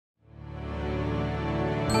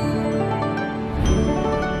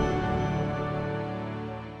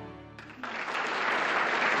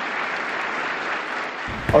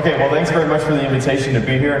Okay, well, thanks very much for the invitation to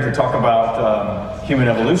be here and to talk about human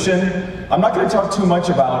evolution. I'm not going to talk too much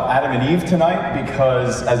about Adam and Eve tonight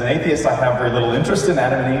because as an atheist I have very little interest in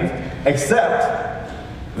Adam and Eve, except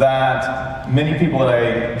that many people that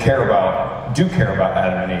I care about do care about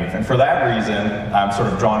Adam and Eve, and for that reason I'm sort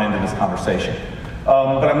of drawn into this conversation.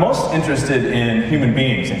 But I'm most interested in human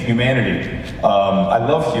beings and humanity. I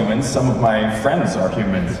love humans. Some of my friends are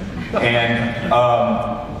humans. And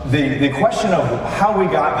the question of how we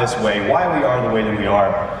got this way, why we are the way that we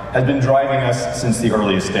are, has been driving us since the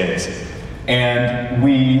earliest days. And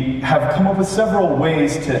we have come up with several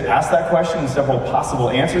ways to ask that question and several possible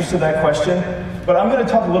answers to that question. But I'm going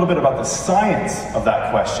to talk a little bit about the science of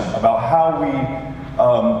that question, about how we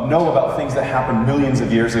know about things that happened millions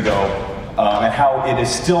of years ago, and how it is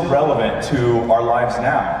still relevant to our lives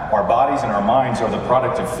now. Our bodies and our minds are the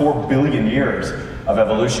product of 4 billion years of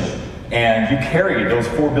evolution. And you carry those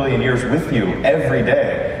 4 billion years with you every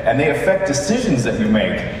day, and they affect decisions that you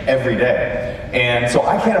make every day. And so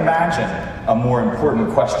I can't imagine a more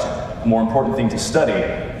important question, a more important thing to study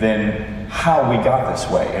than how we got this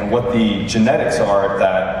way and what the genetics are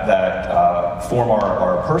that form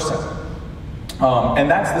our person. And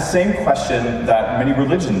that's the same question that many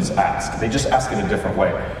religions ask. They just ask it a different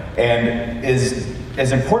way. And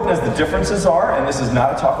as important as the differences are, and this is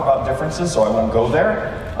not a talk about differences, so I won't go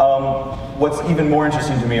there, what's even more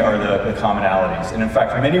interesting to me are the commonalities. And in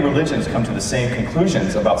fact, many religions come to the same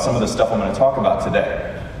conclusions about some of the stuff I'm going to talk about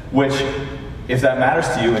today, which, if that matters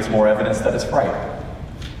to you, it's more evidence that it's right.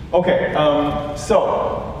 Okay,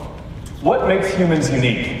 so what makes humans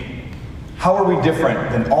unique? How are we different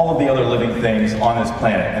than all of the other living things on this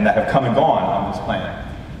planet and that have come and gone on this planet?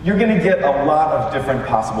 You're going to get a lot of different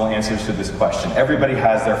possible answers to this question. Everybody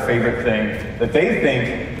has their favorite thing that they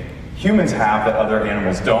think humans have that other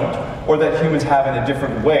animals don't, or that humans have in a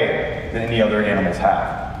different way than any other animals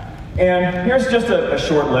have. And here's just a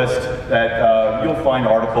short list that you'll find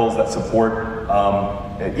articles that support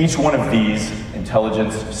each one of these: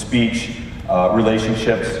 intelligence, speech,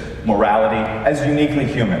 relationships, morality, as uniquely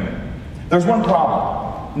human. There's one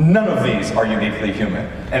problem. None of these are uniquely human.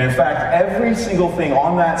 And in fact, every single thing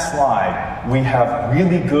on that slide, we have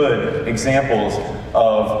really good examples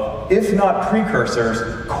of, if not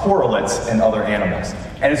precursors, correlates in other animals.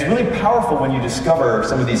 And it's really powerful when you discover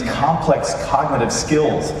some of these complex cognitive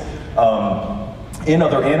skills in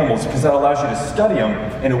other animals, because that allows you to study them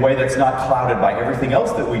in a way that's not clouded by everything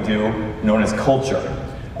else that we do, known as culture.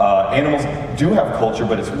 Animals do have culture,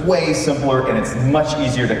 but it's way simpler and it's much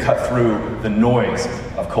easier to cut through the noise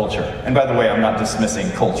of culture. And by the way, I'm not dismissing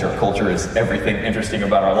culture. Culture is everything interesting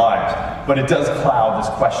about our lives, but it does cloud this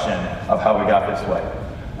question of how we got this way.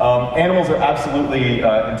 Animals are absolutely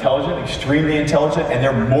intelligent, extremely intelligent, and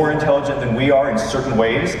they're more intelligent than we are in certain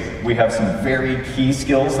ways. We have some very key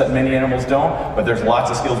skills that many animals don't, but there's lots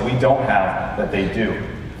of skills we don't have that they do.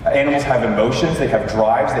 Animals have emotions, they have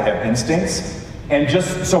drives, they have instincts. And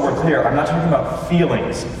just so we're clear, I'm not talking about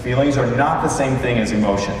feelings. Feelings are not the same thing as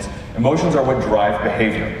emotions. Emotions are what drive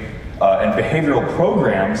behavior. And behavioral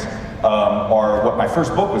programs are what my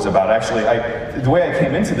first book was about. Actually, the way I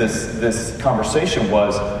came into this conversation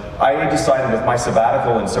was, I decided with my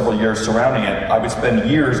sabbatical and several years surrounding it, I would spend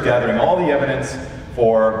years gathering all the evidence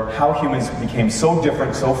for how humans became so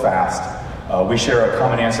different so fast. We share a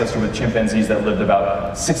common ancestor with chimpanzees that lived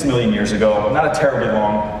about 6 million years ago, not a terribly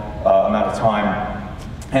long amount of time.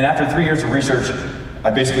 And after 3 years of research,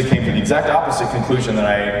 I basically came to the exact opposite conclusion that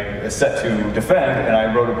I set to defend, and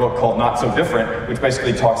I wrote a book called Not So Different, which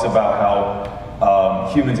basically talks about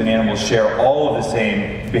how humans and animals share all of the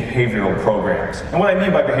same behavioral programs. And what I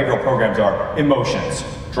mean by behavioral programs are emotions,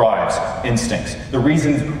 drives, instincts, the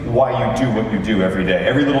reasons why you do what you do every day.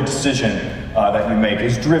 Every little decision that you make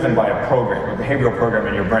is driven by a program, a behavioral program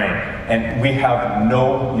in your brain, and we have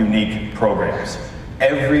no unique programs.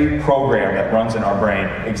 Every program that runs in our brain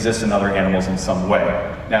exists in other animals in some way.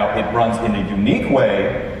 Now, it runs in a unique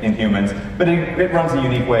way in humans, but it runs a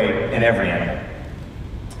unique way in every animal.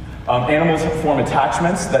 Animals form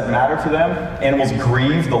attachments that matter to them. Animals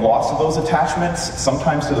grieve the loss of those attachments,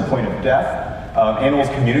 sometimes to the point of death. Animals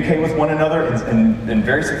communicate with one another in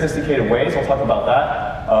very sophisticated ways. I'll talk about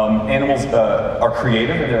that. Animals are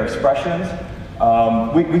creative in their expressions.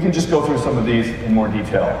 We can just go through some of these in more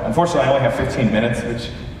detail. Unfortunately, I only have 15 minutes,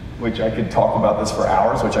 which I could talk about this for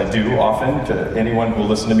hours, which I do often to anyone who will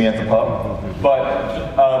listen to me at the pub.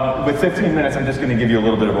 But with 15 minutes, I'm just going to give you a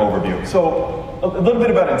little bit of overview. So, a little bit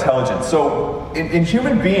about intelligence. So, in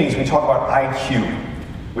human beings, we talk about IQ.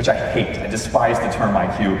 which I hate. I despise the term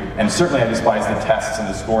IQ, and certainly I despise the tests and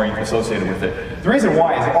the scoring associated with it. The reason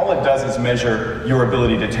why is all it does is measure your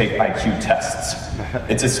ability to take IQ tests.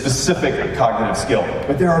 It's a specific cognitive skill,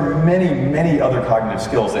 but there are many, many other cognitive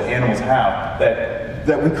skills that animals have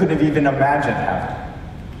that we couldn't have even imagined having.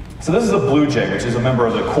 So this is a blue jay, which is a member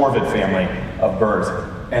of the corvid family of birds.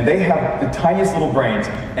 And they have the tiniest little brains,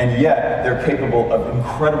 and yet they're capable of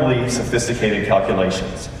incredibly sophisticated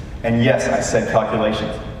calculations. And yes, I said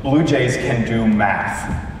calculations. Blue jays can do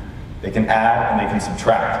math. They can add and they can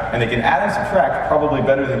subtract. And they can add and subtract probably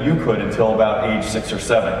better than you could until about age 6 or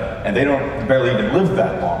 7. And they don't barely even live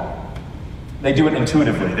that long. They do it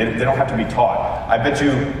intuitively. They don't have to be taught. I bet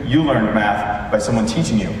you learned math by someone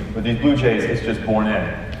teaching you. But these blue jays, it's just born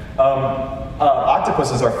in.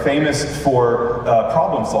 Octopuses are famous for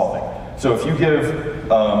problem solving. So if you give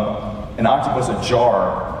an octopus a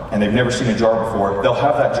jar and they've never seen a jar before, they'll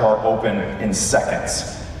have that jar open in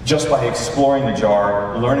seconds, just by exploring the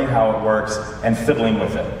jar, learning how it works, and fiddling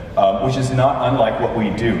with it, which is not unlike what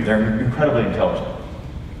we do. They're incredibly intelligent.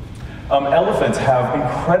 Elephants have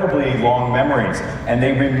incredibly long memories, and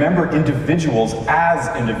they remember individuals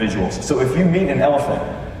as individuals. So if you meet an elephant,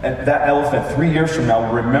 and that elephant 3 years from now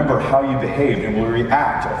will remember how you behaved and will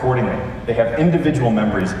react accordingly. They have individual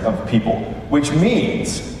memories of people, which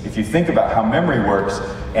means, if you think about how memory works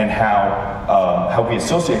and how we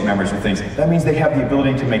associate memories with things, that means they have the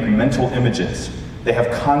ability to make mental images. They have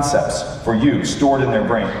concepts for you stored in their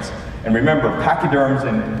brains. And remember, pachyderms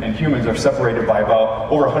and humans are separated by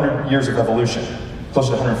about over 100 years of evolution. Close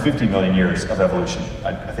to 150 million years of evolution.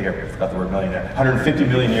 I think I forgot the word million there. 150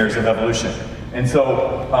 million years of evolution. And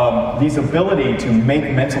so these ability to make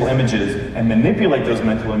mental images and manipulate those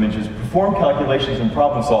mental images, perform calculations and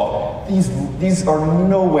problem solve, these are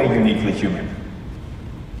no way uniquely human.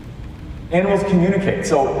 Animals communicate.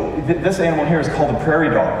 So this animal here is called a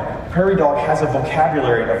prairie dog. Prairie dog has a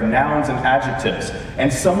vocabulary of nouns and adjectives.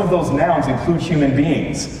 And some of those nouns include human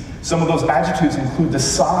beings. Some of those adjectives include the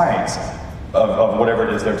size of whatever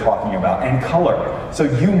it is they're talking about, and color. So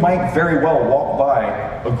you might very well walk by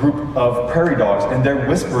a group of prairie dogs and they're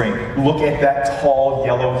whispering, look at that tall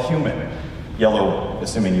yellow human. Yellow,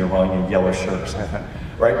 assuming you're wearing a yellow shirt,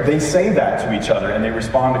 right? They say that to each other and they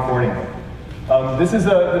respond accordingly. This is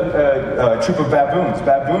a troop of baboons.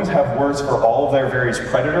 Baboons have words for all of their various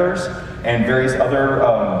predators and various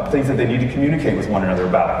other things that they need to communicate with one another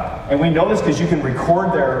about. And we know this because you can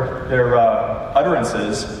record their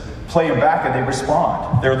utterances, play them back, and they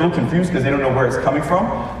respond. They're a little confused because they don't know where it's coming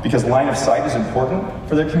from, because line of sight is important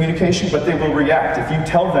for their communication, but they will react. If you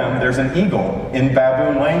tell them there's an eagle in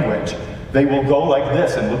baboon language, they will go like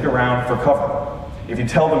this and look around for cover. If you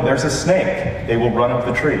tell them there's a snake, they will run up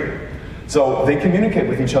the tree. So they communicate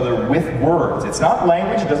with each other with words. It's not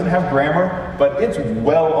language, it doesn't have grammar, but it's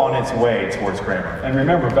well on its way towards grammar. And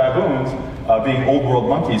remember, baboons, being old world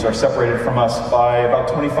monkeys, are separated from us by about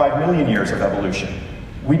 25 million years of evolution.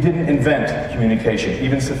 We didn't invent communication,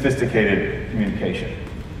 even sophisticated communication.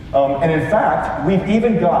 And in fact, we've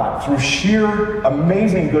even got, through sheer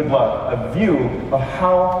amazing good luck, a view of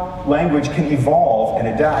how language can evolve and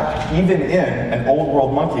adapt, even in an old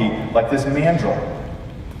world monkey like this mandrill.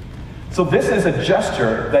 So this is a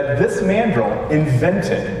gesture that this mandrill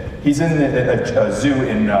invented. He's in a zoo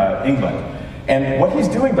in England. And what he's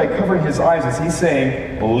doing by covering his eyes is he's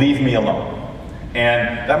saying, leave me alone.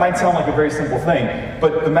 And that might sound like a very simple thing,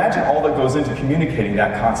 but imagine all that goes into communicating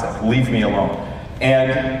that concept, leave me alone.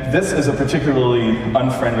 And this is a particularly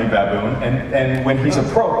unfriendly baboon, and when he's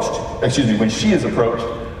approached, when she is approached,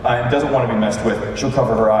 and doesn't want to be messed with, she'll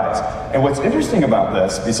cover her eyes. And what's interesting about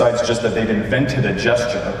this, besides just that they've invented a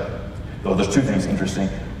gesture, though there's two things interesting.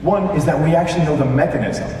 One is that we actually know the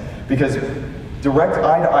mechanism, because direct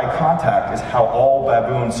eye-to-eye contact is how all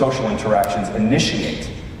baboon social interactions initiate.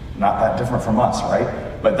 Not that different from us,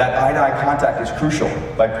 right? But that eye-to-eye contact is crucial.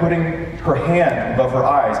 By putting her hand above her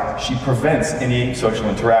eyes, she prevents any social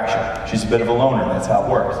interaction. She's a bit of a loner, that's how it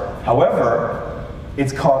works. However,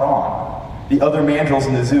 it's caught on. The other mandrills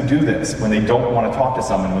in the zoo do this when they don't want to talk to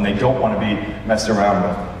someone, when they don't want to be messed around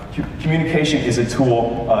with. Communication is a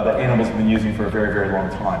tool that animals have been using for a very, very long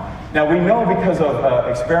time. Now we know because of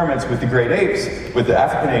experiments with the great apes, with the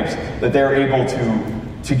African apes, that they're able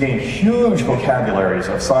to gain huge vocabularies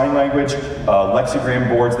of sign language, lexigram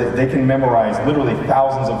boards. They can memorize literally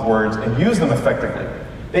thousands of words and use them effectively.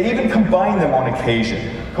 They even combine them on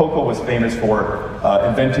occasion. Coco was famous for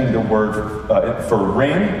inventing the word for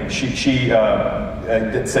ring. She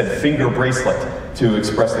said finger bracelet to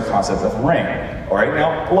express the concept of ring. All right,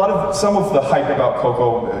 now some of the hype about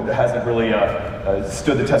Coco hasn't really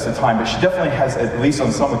stood the test of time, but she definitely has, at least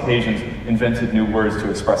on some occasions, invented new words to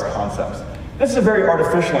express concepts. This is a very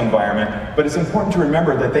artificial environment, but it's important to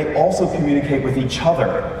remember that they also communicate with each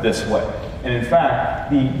other this way. And in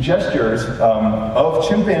fact, the gestures of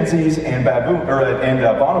chimpanzees and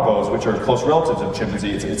bonobos, which are close relatives of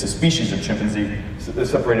chimpanzee, it's a species of chimpanzee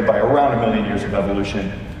separated by around 1 million years of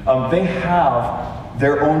evolution, they have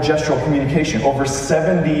their own gestural communication. Over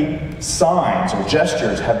 70 signs or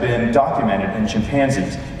gestures have been documented in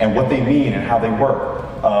chimpanzees and what they mean and how they work.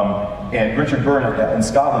 And Richard Byrne in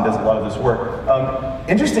Scotland does a lot of this work.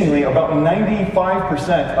 Interestingly, about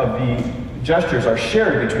 95% of the gestures are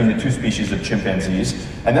shared between the two species of chimpanzees,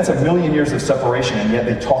 and that's 1 million years of separation, and yet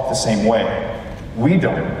they talk the same way. We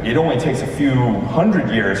don't. It only takes a few hundred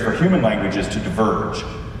years for human languages to diverge,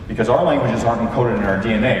 because our languages aren't encoded in our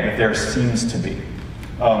DNA, but theirs seems to be.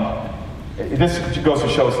 This goes to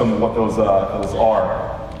show some of what those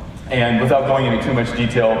are. And without going into too much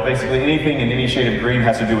detail, basically anything in any shade of green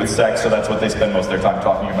has to do with sex, so that's what they spend most of their time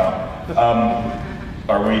talking about.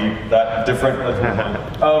 Are we that different?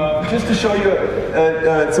 Just to show you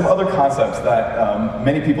some other concepts that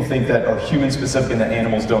many people think that are human-specific and that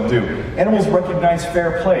animals don't do. Animals recognize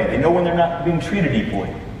fair play. They know when they're not being treated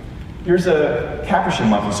equally. Here's a capuchin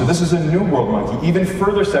monkey. So this is a New World monkey, even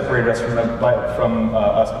further separated us from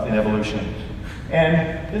us in evolution.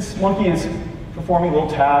 And this monkey is performing a little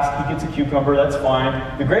task. He gets a cucumber, that's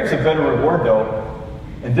fine. The grape's a better reward though,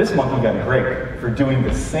 and this monkey got a grape for doing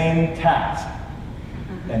the same task.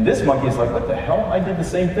 And this monkey is like, what the hell? I did the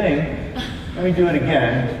same thing. Let me do it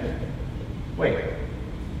again. Wait,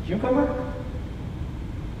 cucumber?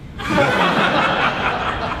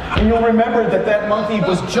 And you'll remember that that monkey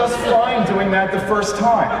was just fine doing that the first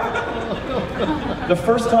time. The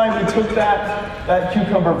first time he took that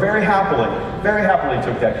cucumber very happily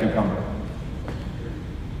took that cucumber.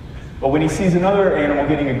 But when he sees another animal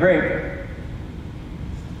getting a grape,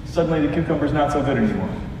 suddenly the cucumber's not so good anymore.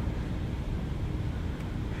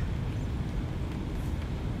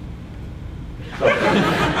 So,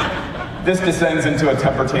 this descends into a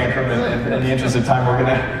temper tantrum, and in the interest of time, we're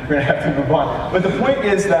gonna have to move on. But the point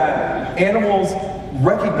is that animals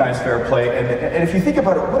recognize fair play, and if you think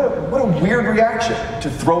about it, what a weird reaction to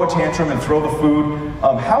throw a tantrum and throw the food.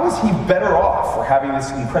 How is he better off for having this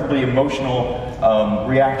incredibly emotional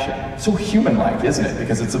reaction? So human-like, isn't it?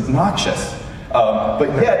 Because it's obnoxious. But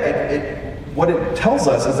yet, what it tells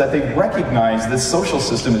us is that they recognize this social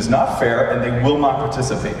system is not fair and they will not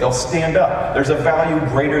participate. They'll stand up. There's a value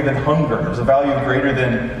greater than hunger. There's a value greater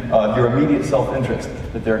than your immediate self-interest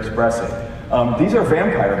that they're expressing. These are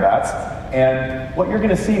vampire bats, and what you're going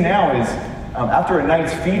to see now is after a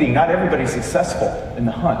night's feeding, not everybody's successful in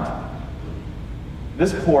the hunt.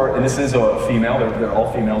 This poor, and this is a female, they're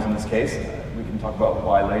all females in this case. We can talk about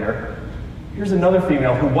why later. Here's another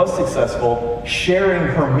female who was successful sharing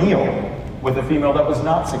her meal with a female that was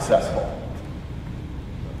not successful.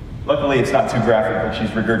 Luckily, it's not too graphic, but she's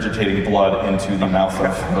regurgitating blood into the mouth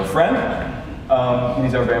of her friend.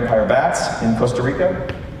 These are vampire bats in Costa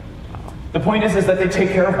Rica. The point is that they take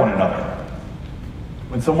care of one another.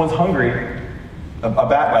 When someone's hungry, a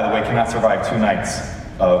bat, by the way, cannot survive 2 nights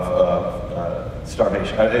of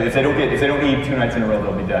starvation. If they don't eat 2 nights in a row,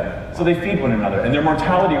 they'll be dead. So they feed one another, and their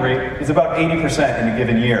mortality rate is about 80% in a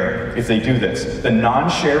given year if they do this. The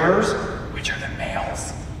non-sharers, which are the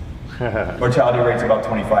males, mortality rate's about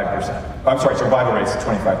 25%. I'm sorry, survival rate's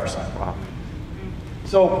 25%. Wow.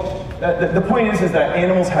 So the point is that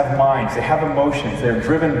animals have minds, they have emotions, they're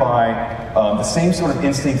driven by the same sort of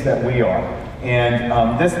instincts that we are.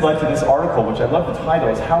 And this led to this article, which I love the title,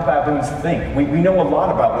 is How Baboons Think. We know a lot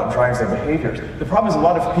about what drives their behaviors. The problem is a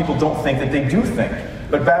lot of people don't think that they do think.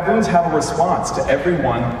 But baboons have a response to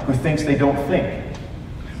everyone who thinks they don't think.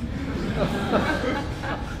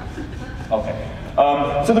 Okay.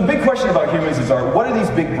 So the big question about humans is, what are these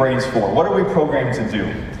big brains for? What are we programmed to do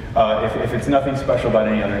if it's nothing special about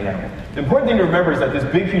any other animal? The important thing to remember is that this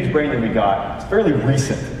big, huge brain that we got is fairly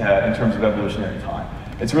recent in terms of evolutionary time.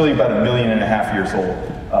 It's really about 1.5 million years old.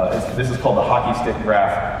 This is called the hockey stick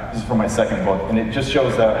graph. This is from my second book, and it just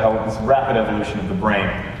shows how this rapid evolution of the brain.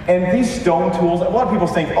 And these stone tools, a lot of people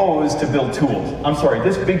think, oh, it was to build tools. I'm sorry,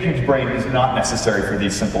 this big, huge brain is not necessary for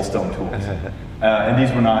these simple stone tools. And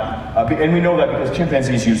these were not, and we know that because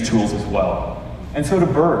chimpanzees use tools as well. And so do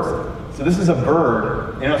birds. So this is a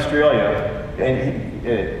bird in Australia, and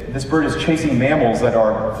this bird is chasing mammals that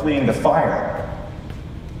are fleeing the fire.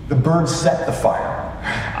 The bird set the fire.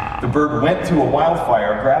 The bird went to a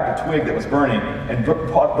wildfire, grabbed a twig that was burning, and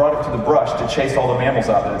brought it to the brush to chase all the mammals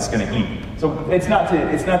out that it's going to eat. So it's not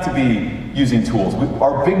to be using tools.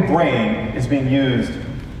 Our big brain is being used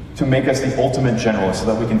to make us the ultimate generalist so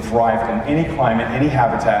that we can thrive in any climate, any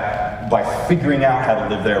habitat, by figuring out how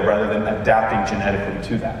to live there rather than adapting genetically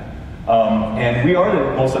to that. And we are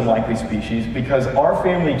the most unlikely species because our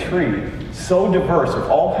family tree, so diverse with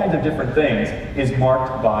all kinds of different things, is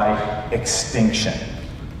marked by extinction.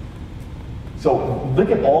 So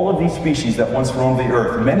look at all of these species that once roamed the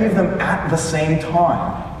earth, many of them at the same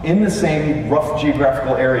time, in the same rough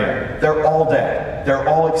geographical area. They're all dead. They're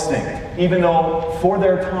all extinct. Even though for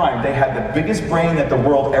their time they had the biggest brain that the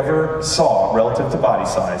world ever saw relative to body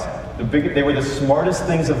size. They were the smartest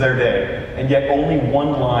things of their day, and yet only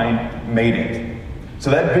one line made it. So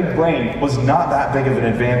that big brain was not that big of an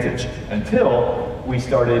advantage until we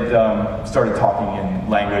started talking in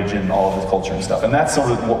language and all of this culture and stuff. And that's sort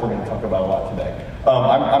of what we're going to talk about a lot today.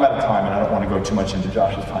 I'm out of time, and I don't want to go too much into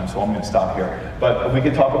Josh's time, so I'm going to stop here. But we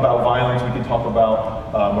could talk about violence, we could talk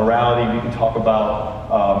about morality, we could talk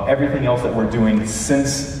about everything else that we're doing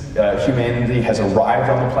since humanity has arrived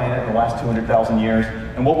on the planet in the last 200,000 years.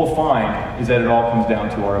 And what we'll find is that it all comes down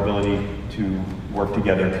to our ability to work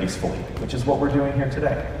together peacefully, which is what we're doing here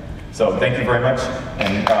today. So thank you very much,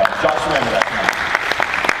 and Josh Swamidass.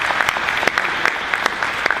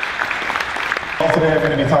 Well, today I'm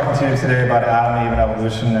going to be talking to you today about Adam, Eve, and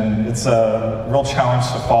evolution, and it's a real challenge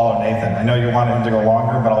to follow Nathan. I know you wanted him to go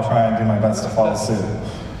longer, but I'll try and do my best to follow suit.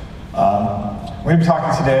 We're going to be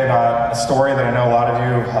talking today about a story that I know a lot of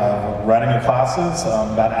you have read in your classes,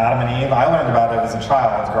 about Adam and Eve. I learned about it as a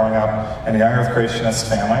child, growing up in a young earth creationist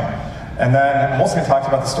family. And then I'm also going to talk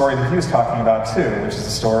about the story that he was talking about too, which is the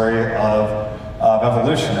story of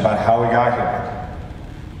evolution, about how we got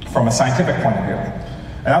here from a scientific point of view.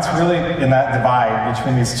 And that's really in that divide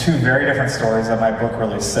between these two very different stories that my book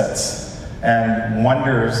really sits, and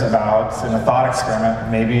wonders about, in a thought experiment,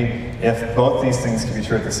 maybe if both these things can be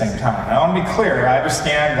true at the same time. And I want to be clear, I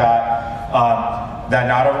understand that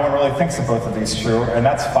not everyone really thinks that both of these are true, and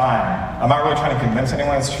that's fine. I'm not really trying to convince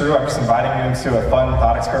anyone it's true, I'm just inviting you into a fun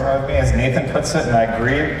thought experiment with me. As Nathan puts it, and I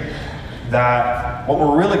agree, that what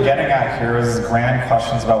we're really getting at here is grand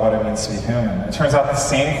questions about what it means to be human. It turns out the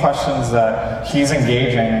same questions that he's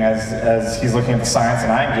engaging as he's looking at the science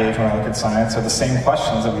and I engage when I look at science are the same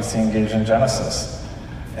questions that we see engaged in Genesis.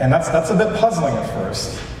 And that's a bit puzzling at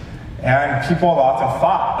first. And people have often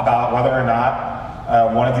thought about whether or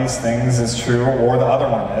not one of these things is true or the other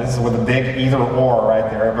one is, with a big either or right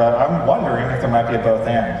there, but I'm wondering if there might be a both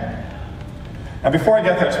and. And before I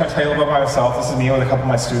get there, I just want to tell you a little bit about myself. This is me with a couple of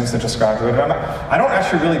my students that just graduated. I don't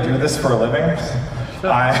actually really do this for a living.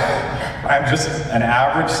 I'm just an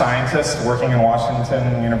average scientist working in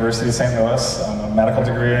Washington University, St. Louis. I'm a medical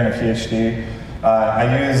degree and a PhD.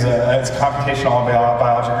 I use, it's a computational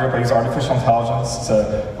biology group. I use artificial intelligence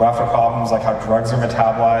to go after problems like how drugs are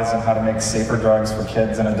metabolized and how to make safer drugs for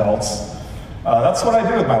kids and adults. That's what I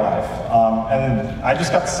do with my life. And I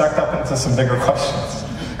just got sucked up into some bigger questions.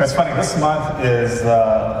 It's funny, this month is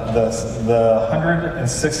the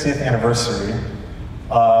 160th anniversary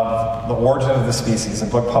of The Origin of the Species, a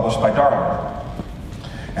book published by Darwin.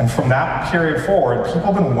 And from that period forward, people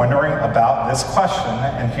have been wondering about this question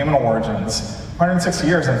and human origins 160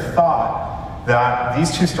 years and thought that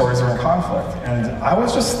these two stories are in conflict. And I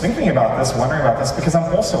was just thinking about this, wondering about this, because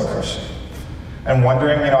I'm also a Christian. And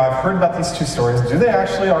wondering, I've heard about these two stories. Are they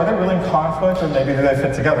really in conflict, or maybe do they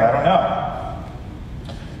fit together? I don't know.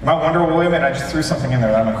 You might wonder, well, wait a minute, I just threw something in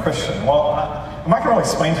there that I'm a Christian. Well, I'm not going to really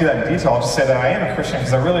explain to you that in detail. I'll just say that I am a Christian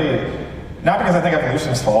because not because I think evolution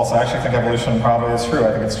is false. I actually think evolution probably is true. I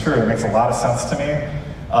think it's true. It makes a lot of sense to me.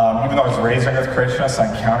 Even though I was raised in earth creationists, I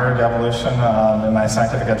encountered evolution in my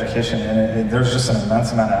scientific education, and there's just an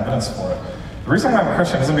immense amount of evidence for it. The reason why I'm a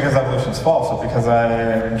Christian isn't because evolution is false, but because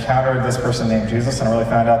I encountered this person named Jesus, and I really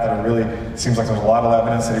found out that it really seems like there's a lot of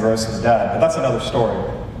evidence that he rose from the dead. But that's another story.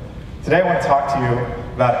 Today I want to talk to you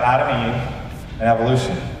about Adam and Eve and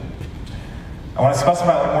evolution. I want to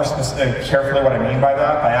specify a little more carefully what I mean by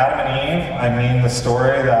that. By Adam and Eve, I mean the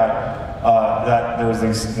story that there was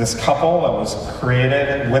this couple that was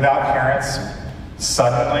created without parents,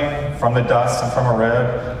 suddenly, from the dust and from a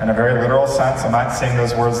rib, in a very literal sense. I'm not saying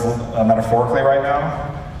those words metaphorically right now.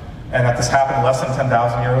 And that this happened less than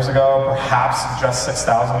 10,000 years ago, perhaps just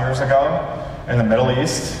 6,000 years ago, in the Middle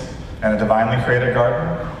East, in a divinely created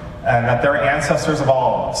garden. And that they're ancestors of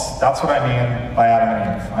all of us. That's what I mean by Adam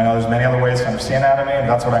and Eve. I know there's many other ways to understand Adam and Eve,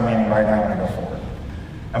 but that's what I'm meaning right now when I go forward.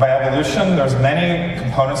 And by evolution, there's many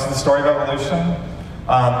components to the story of evolution.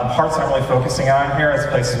 The parts I'm really focusing on here is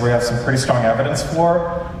places where we have some pretty strong evidence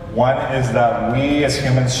for. One is that we as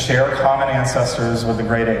humans share common ancestors with the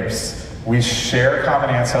great apes. We share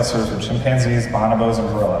common ancestors with chimpanzees, bonobos, and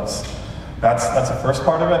gorillas. That's the first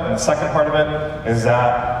part of it. And the second part of it is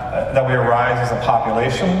that that we arise as a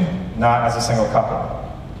population, not as a single couple.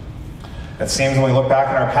 It seems when we look back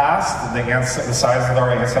in our past, the size of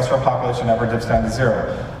our ancestral population never dips down to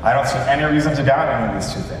 0. I don't see any reason to doubt any of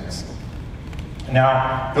these two things.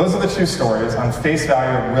 Now, those are the two stories. On face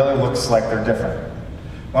value, it really looks like they're different.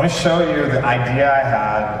 Let me show you the idea I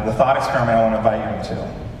had, the thought experiment I want to invite you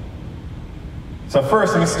into. So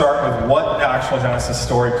first, let me start with what the actual Genesis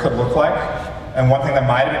story could look like, and one thing that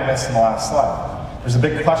might have been missed in the last slide. There's a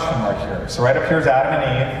big question mark here. So right up here is Adam and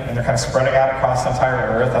Eve, and they're kind of spreading out across the entire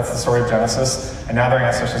earth. That's the story of Genesis, and now they're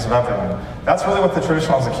ancestors of everyone. That's really what the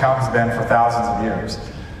traditional account has been for thousands of years.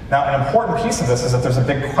 Now, an important piece of this is that there's a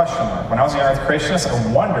big question mark. When I was a young earth creationist,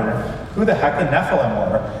 I wondered who the heck the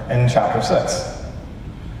Nephilim were in chapter 6.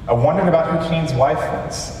 I wondered about who Cain's wife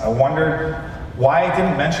was. I wondered why it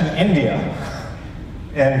didn't mention India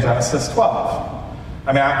in Genesis 12.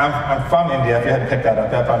 I mean, I'm from India, if you hadn't picked that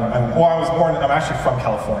up yet. I'm actually from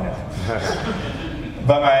California.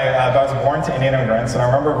 But I was born to Indian immigrants, and I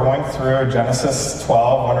remember going through Genesis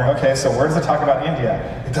 12, wondering, okay, so where does it talk about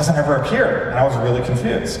India? It doesn't ever appear, and I was really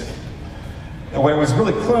confused. And what it was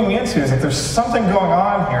really cluing me into is that there's something going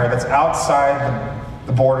on here that's outside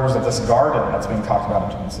the borders of this garden that's being talked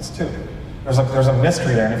about in Genesis 2. There's a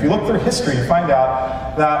mystery there, and if you look through history, you find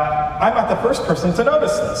out that I'm not the first person to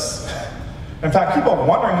notice this. In fact, people have been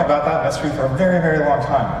wondering about that mystery for a very, very long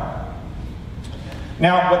time.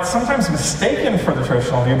 Now, what's sometimes mistaken for the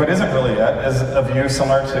traditional view, but isn't really it, is a view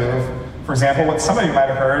similar to, for example, what some of you might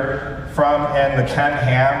have heard from in the Ken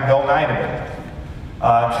Ham, Bill Nye debate.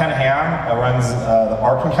 Ken Ham runs the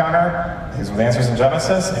Ark Encounter. He's with Answers in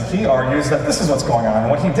Genesis, and he argues that this is what's going on.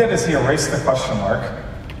 And what he did is he erased the question mark,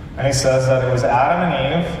 and he says that it was Adam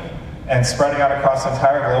and Eve and spreading out across the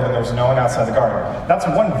entire globe, and there was no one outside the garden. That's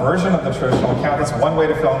one version of the traditional account. That's one way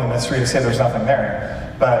to fill in the mystery, to say there's nothing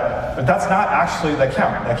there. But that's not actually the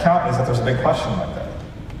account. The account is that there's a big question mark there.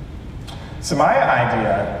 So my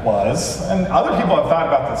idea was, and other people have thought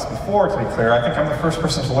about this before, to be clear, I think I'm the first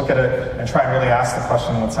person to look at it and try and really ask the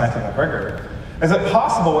question with scientific rigor. Is it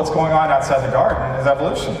possible what's going on outside the garden is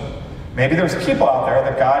evolution? Maybe there's people out there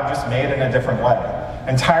that God just made in a different way,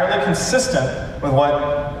 entirely consistent with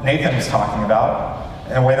what Nathan was talking about,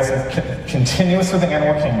 in a way that's continuous with the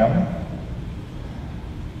animal kingdom,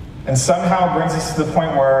 and somehow brings us to the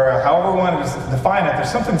point where, however we want to define it,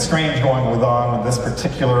 there's something strange going on with this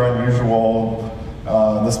particularly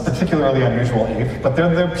unusual ape. But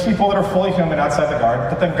they're people that are fully human outside the garden,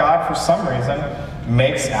 but then God, for some reason,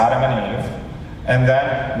 makes Adam and Eve, and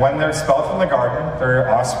then when they're expelled from the garden, their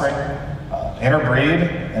offspring interbreed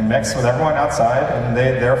and mix with everyone outside, and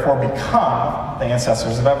they therefore become the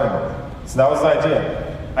ancestors of everyone. So that was the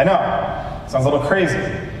idea. I know, sounds a little crazy.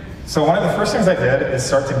 So one of the first things I did is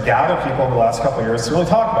start to gather people over the last couple of years to really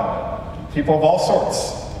talk about it. People of all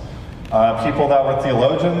sorts. People that were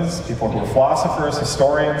theologians, people who were philosophers,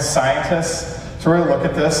 historians, scientists, to really look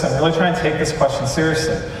at this and really try and take this question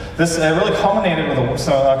seriously. This really culminated with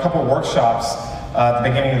a couple of workshops at the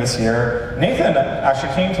beginning of this year. Nathan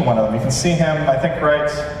actually came to one of them. You can see him, I think,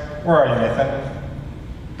 right, where are you, Nathan?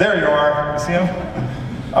 There you are, you see him?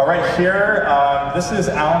 Right here, this is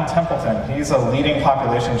Alan Templeton. He's a leading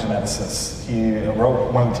population geneticist. He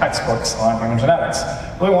wrote one of the textbooks on human genetics.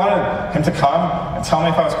 Really wanted him to come and tell me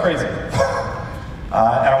if I was crazy. And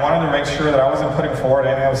I wanted to make sure that I wasn't putting forward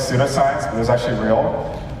anything that was pseudoscience, but it was actually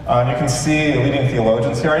real. You can see leading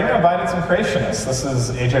theologians here. I even invited some creationists. This is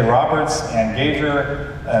A.J. Roberts, Ann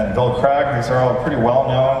Gager, and Bill Craig. These are all pretty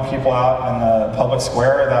well-known people out in the public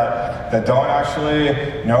square that don't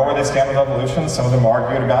actually know where they stand with evolution. Some of them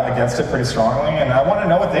argued against it pretty strongly, and I want to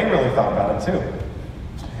know what they really thought about it too.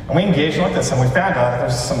 And we engaged with this, and we found out that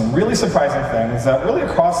there's some really surprising things that really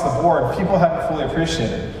across the board people hadn't fully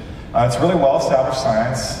appreciated. It's really well-established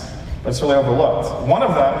science, but it's really overlooked. One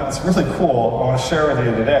of them is really cool, I want to share with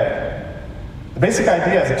you today. The basic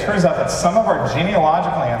idea is it turns out that some of our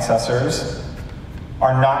genealogical ancestors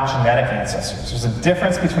are not genetic ancestors. There's a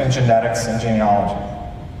difference between genetics and genealogy.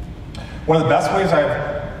 One of the best ways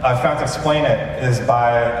I've found to explain it is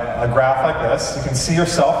by a graph like this. You can see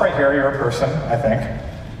yourself right here, you're a person, I think,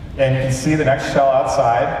 and you can see the next shell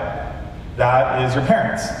outside. That is your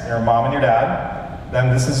parents, your mom and your dad. Then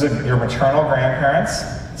this is your maternal grandparents.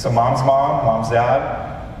 So mom's mom, mom's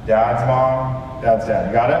dad, dad's mom, dad's dad.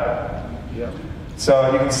 You got it? Yeah.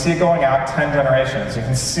 So you can see going out 10 generations. You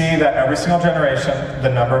can see that every single generation, the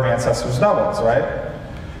number of ancestors doubles, right?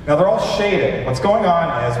 Now they're all shaded. What's going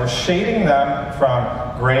on is we're shading them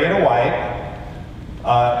from gray to white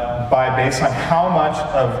based on how much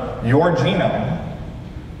of your genome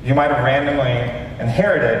you might have randomly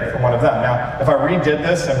inherited from one of them. Now, if I redid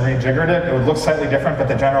this and rejiggered it, it would look slightly different, but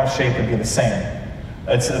the general shape would be the same.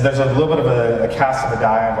 There's a little bit of a cast of the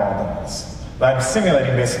die involved in this. But I'm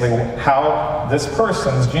simulating basically how this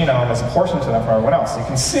person's genome is apportioned to them from everyone else. You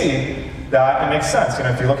can see that it makes sense. You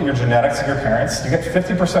know, if you look at your genetics of your parents, you get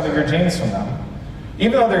 50% of your genes from them,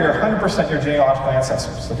 even though they're 100% your genealogical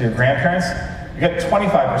ancestors. Look at your grandparents, you get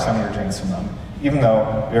 25% of your genes from them, even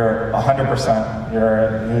though you're 100%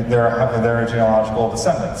 their genealogical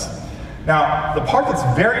descendants. Now, the part that's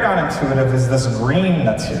very non-intuitive is this green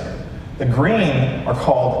that's here. The green are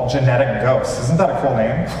called genetic ghosts. Isn't that a cool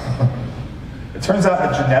name? It turns out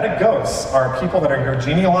that genetic ghosts are people that are your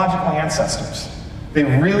genealogical ancestors. They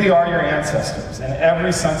really are your ancestors in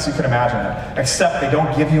every sense you can imagine it, except they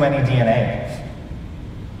don't give you any DNA.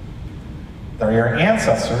 They're your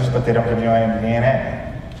ancestors, but they don't give you any DNA.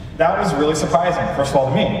 That was really surprising, first of all,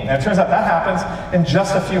 to me. And it turns out that happens in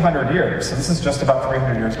just a few hundred years. So this is just about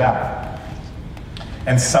 300 years back.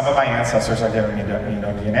 And some of my ancestors are giving me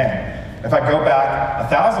DNA. If I go back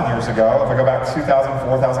 1,000 years ago, if I go back 2,000,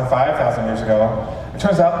 4,000, 5,000 years ago, it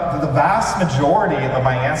turns out that the vast majority of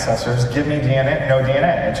my ancestors give me DNA, no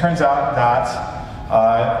DNA. It turns out that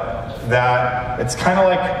it's kind of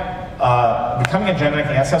like becoming a genetic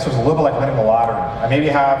ancestor is a little bit like winning the lottery. I maybe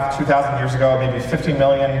have 2,000 years ago, maybe 50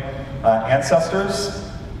 million ancestors,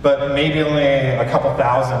 but maybe only a couple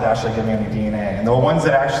thousand actually give me any DNA. And the ones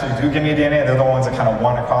that actually do give me DNA, they're the ones that kind of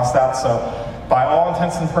won across that. So by all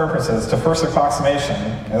intents and purposes, to first approximation,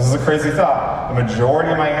 and this is a crazy thought, the majority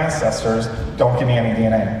of my ancestors don't give me any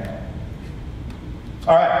DNA.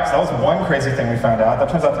 All right, so that was one crazy thing we found out. That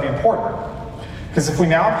turns out to be important. Because if we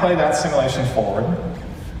now play that simulation forward,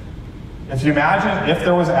 if you imagine if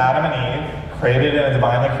there was Adam and Eve created in a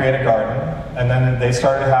divinely created garden, and then they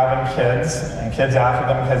started having kids, and kids after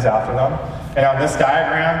them, kids after them, and on this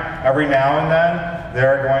diagram, every now and then,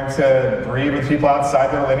 they're going to breed with people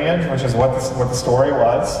outside their lineage, which is what the story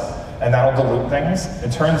was, and that'll dilute things.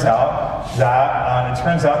 It turns out that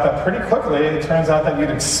pretty quickly, it turns out that you'd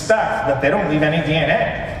expect that they don't leave any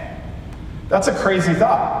DNA. That's a crazy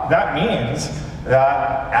thought. That means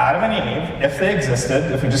that Adam and Eve, if they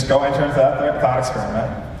existed, if we just go into that thought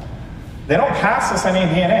experiment, they don't pass us any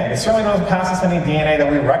DNA. They certainly don't pass us any DNA that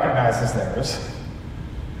we recognize as theirs.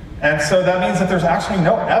 And so that means that there's actually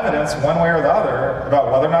no evidence one way or the other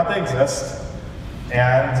about whether or not they exist,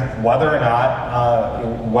 and whether or not,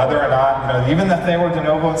 even that they were de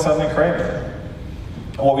novo and suddenly created.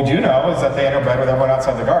 What we do know is that they interbred with everyone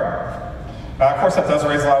outside the garden. Of course, that does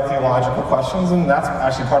raise a lot of theological questions, and that's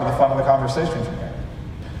actually part of the fun of the conversation for me.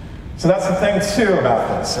 So that's the thing, too,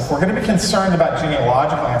 about this. If we're going to be concerned about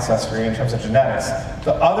genealogical ancestry in terms of genetics,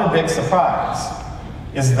 the other big surprise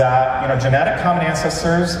is that, genetic common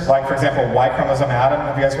ancestors, like, for example, Y chromosome Adam,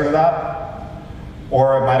 have you guys heard of that?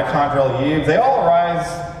 Or mitochondrial Eve, they all arise,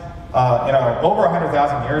 over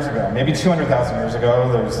 100,000 years ago, maybe 200,000 years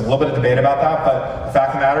ago. There's a little bit of debate about that, but the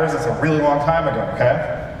fact of the matter is it's a really long time ago,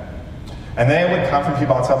 okay? And they would come from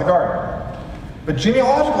people outside the garden. But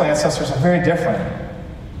genealogical ancestors are very different.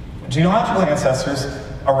 Genealogical ancestors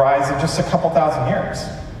arise in just a couple thousand years.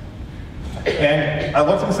 And I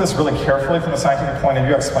looked into this really carefully from a scientific point of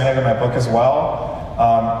view. I explained it in my book as well.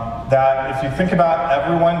 That if you think about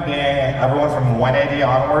everyone from 180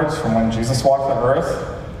 onwards, from when Jesus walked the earth,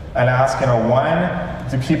 and ask, when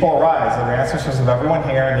do people arise? Are the ancestors of everyone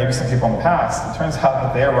here, and maybe some people in the past? It turns out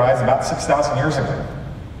that they arise about 6,000 years ago.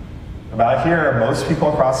 About here, most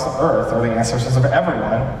people across the earth are the ancestors of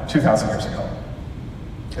everyone 2,000 years ago.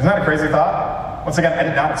 Isn't that a crazy thought? Once again, I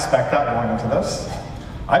did not expect that going into this.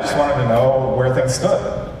 I just wanted to know where things stood.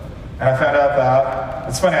 And I found out that,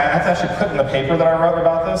 it's funny, I have to actually put in the paper that I wrote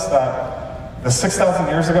about this, that the 6,000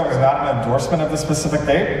 years ago is not an endorsement of the specific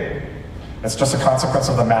date. It's just a consequence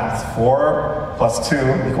of the math. 4 +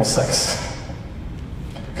 2 = 6.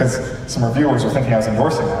 Because some reviewers were thinking I was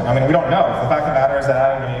endorsing that. I mean, we don't know. The fact of the matter is that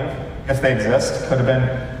Adam and Eve, if they exist, could have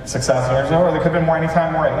been 6,000 years ago, or they could have been any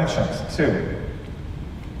time more ancient, too.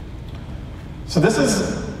 So this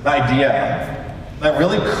is the idea that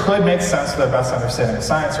really could make sense to the best understanding of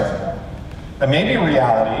science right now. That maybe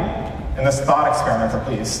reality, in this thought experiment at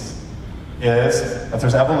least, is that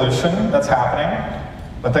there's evolution that's happening,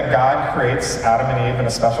 but then God creates Adam and Eve in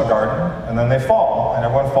a special garden, and then they fall, and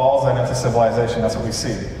everyone falls into civilization. That's what we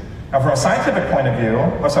see. Now, from a scientific point of view,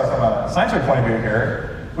 here,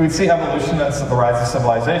 we'd see evolution as the rise of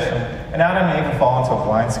civilization, and Adam and Eve would fall into a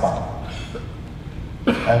blind spot.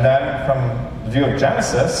 And then, from the view of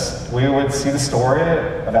Genesis, we would see the story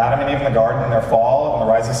of Adam and Eve in the garden, and their fall, and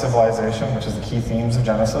the rise of civilization, which is the key themes of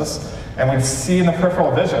Genesis. And we'd see in the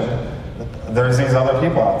peripheral vision there's these other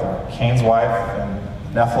people out there, Cain's wife and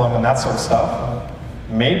Nephilim and that sort of stuff.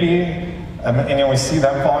 Maybe, and we see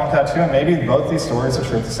them falling into that too, and maybe both these stories are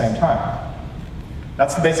true at the same time.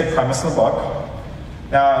 That's the basic premise of the book.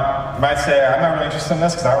 Now, you might say, I'm not really interested in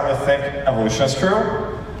this because I don't really think evolution is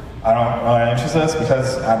true. I don't really interested in this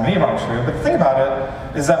because Adam and Eve aren't true. But the thing about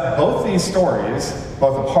it is that both these stories,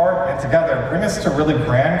 both apart and together, bring us to really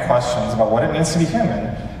grand questions about what it means to be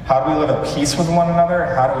human. How do we live at peace with one another?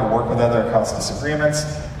 How do we work with others across disagreements?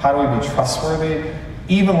 How do we be trustworthy,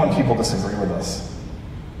 even when people disagree with us?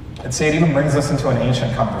 I'd say it even brings us into an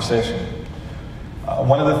ancient conversation.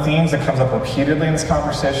 One of the themes that comes up repeatedly in this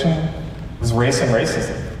conversation is race and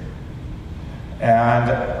racism.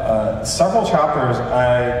 And several chapters,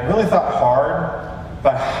 I really thought hard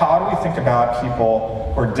about how do we think about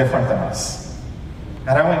people who are different than us?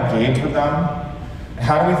 How do we engage with them? And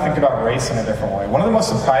how do we think about race in a different way? One of the most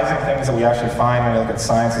surprising things that we actually find when we look at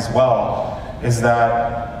science as well is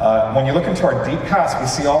that when you look into our deep past, we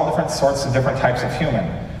see all different sorts of different types of human.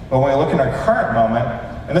 But when we look in our current moment,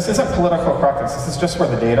 and this isn't political correctness, this is just where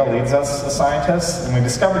the data leads us as scientists, and we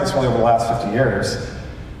discovered this really over the last 50 years,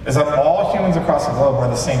 is that all humans across the globe are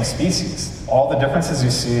the same species. All the differences you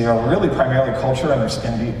see are really primarily culture and their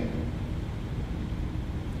skin deep.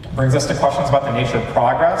 Brings us to questions about the nature of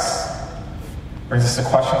progress, brings us to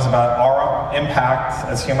questions about our impact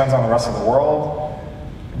as humans on the rest of the world.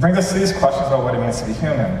 It brings us to these questions about what it means to be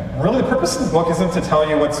human. And really the purpose of the book isn't to tell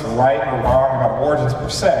you what's right or wrong about origins per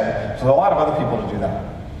se. There's a lot of other people to do that.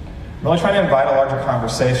 I'm really trying to invite a larger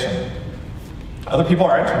conversation. Other people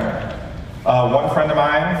are entering it. One friend of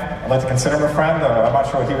mine, I'd like to consider him a friend, though I'm not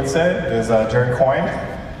sure what he would say, is Jerry Coyne.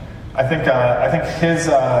 I think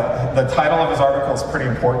the title of his article is pretty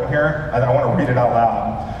important here. I want to read it out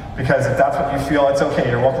loud, because if that's what you feel, it's okay,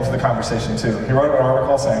 you're welcome to the conversation too. He wrote an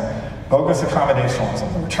article saying, "Bogus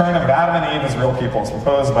accommodationism, the return of Adam and Eve as real people is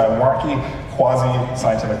proposed by a wonky,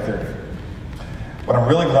 quasi-scientific theory." What I'm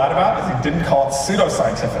really glad about is he didn't call it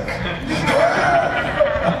pseudoscientific.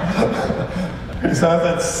 He says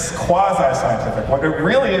it's quasi-scientific. What it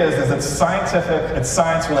really is it's scientific, it's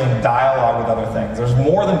science really in dialogue with other things. There's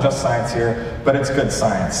more than just science here, but it's good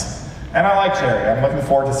science. And I like Jerry. I'm looking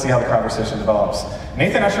forward to see how the conversation develops.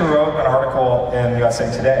 Nathan actually wrote an article in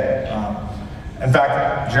USA Today. In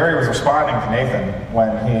fact, Jerry was responding to Nathan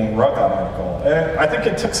when he wrote that article. And I think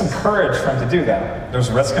it took some courage for him to do that. There's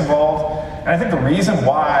risk involved. And I think the reason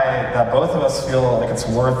why that both of us feel like it's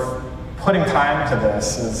worth putting time to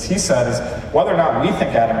this, as he said, is whether or not we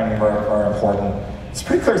think Adam and Eve are important. It's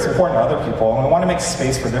pretty clear it's important to other people, and we want to make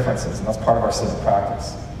space for differences, and that's part of our civic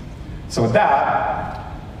practice. So with that,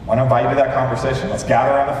 I want to invite you to that conversation. Let's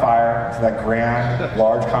gather around the fire to that grand,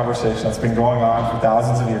 large conversation that's been going on for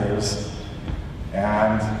thousands of years,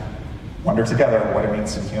 and wonder together what it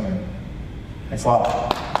means to be human. Thanks a lot.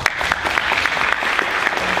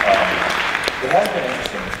 It has been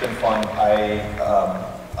interesting. It's been fun.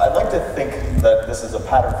 I'd like to think that this is a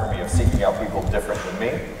pattern for me of seeking out people different than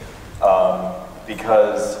me,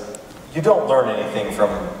 because you don't learn anything from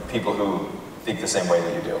people who think the same way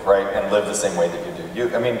that you do, right? And live the same way that you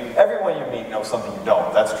do. I mean, everyone you meet knows something you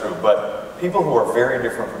don't, that's true, but people who are very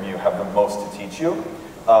different from you have the most to teach you.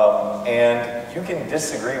 And you can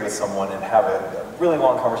disagree with someone and have a really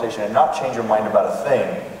long conversation and not change your mind about a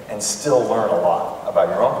thing and still learn a lot about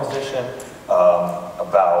your own position,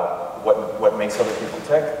 about what makes other people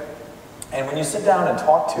tick. And when you sit down and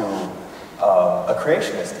talk to a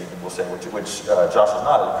creationist, even we'll say, which Josh is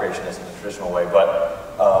not a creationist in the traditional way, but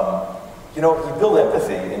you know, you build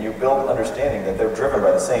empathy and you build understanding that they're driven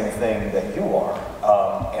by the same thing that you are,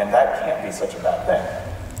 and that can't be such a bad thing.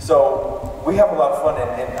 So we have a lot of fun,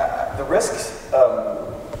 and the risks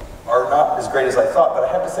are not as great as I thought, but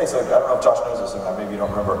I have to say, so I don't know if Josh knows this or not, maybe you don't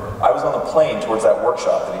remember, I was on the plane towards that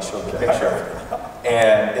workshop that he showed the picture of,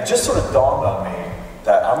 and it just sort of dawned on me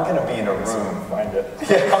that I'm going to be in a room,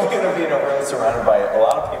 yeah, I'm going to be in a room surrounded by a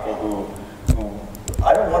lot of people who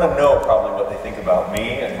I don't want to know probably what they think about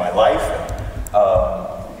me and my life,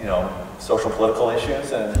 and you know, social political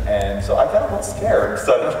issues, and so I got a little scared,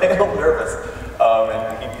 suddenly a little nervous,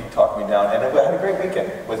 and he talked me down, and I had a great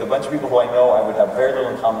weekend with a bunch of people who I know I would have very little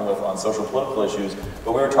in common with on social political issues,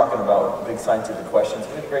 but we were talking about big scientific questions.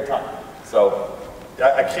 We had a great time. So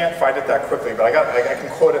I can't find it that quickly, but I can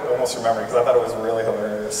quote it almost from memory because I thought it was really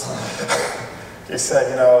hilarious. He said,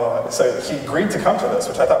 you know, so he agreed to come to this,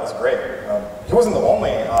 which I thought was great. He wasn't the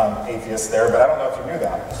only atheist there, but I don't know if you knew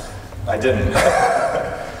that. I didn't.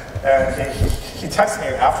 And he texted me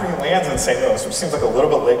after he lands in St. Louis, which seems like a little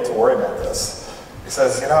bit late to worry about this. He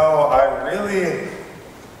says, you know, I really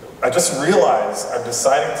I just realized I just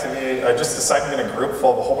decided to be in a group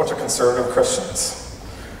full of a whole bunch of conservative Christians.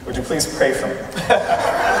 Would you please pray for me?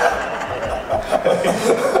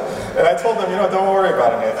 And I told them, you know, don't worry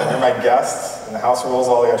about it, Nathan. You're my guest, and the house rules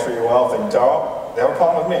all. They gotta treat you well. If they don't, they have a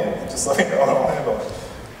problem with me. Just let me know, and I'll handle it.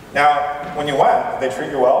 Now, when you went, did they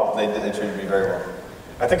treat you well? They treated me very well.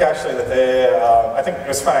 I think actually that I think it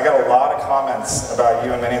was fun. I got a lot of comments about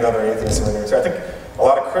you and many of the other atheists who were there. So I think a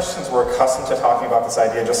lot of Christians were accustomed to talking about this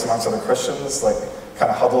idea just amongst other Christians, like kind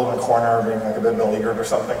of huddled in a corner, being like a bit beleaguered or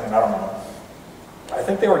something, and I don't know. I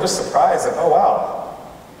think they were just surprised that, oh wow,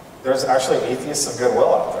 there's actually atheists of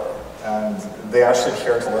goodwill out there, and they actually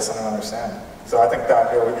care to listen and understand. So I think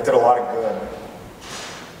that it did a lot of good.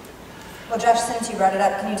 Well, Josh, since you brought it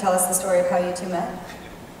up, can you tell us the story of how you two met?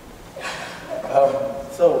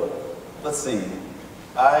 So, let's see.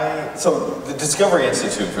 So the Discovery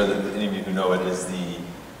Institute, for any of you who know it, is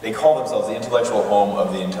they call themselves the intellectual home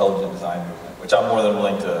of the intelligent design movement, which I'm more than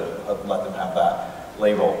willing to let them have that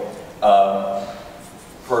label.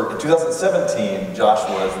 In 2017, Josh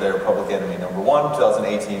was their public enemy #1.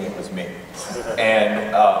 2018, it was me.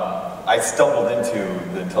 And I stumbled into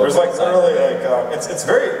the intelligent There's like design literally movement. like, it's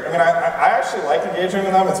very, I mean, I actually like engaging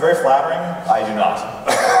with them. It's very flattering. I do not.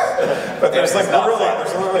 But there's like not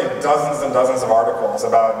literally dozens and dozens of articles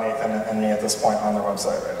about Nathan and me at this point on their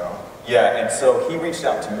website right now. Yeah, and so he reached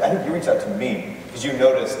out to me. I think you reached out to me because you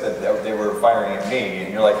noticed that they were firing at me,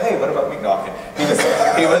 and you're like, "Hey, what about me?" No, I'm kidding. I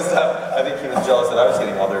think he was jealous that I was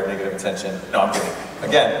getting all their negative attention. No, I'm kidding.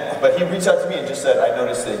 Again, but he reached out to me and just said, "I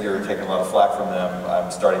noticed that you're taking a lot of flack from them.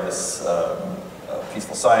 I'm starting this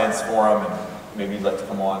peaceful science forum, and maybe you'd like to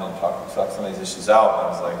come on and talk some of these issues out." And I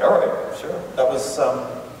was like, "All right, sure." That was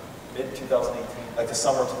mid-2018, like the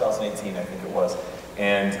summer of 2018, I think it was.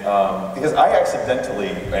 And because I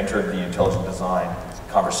accidentally entered the intelligent design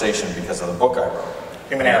conversation because of the book I wrote.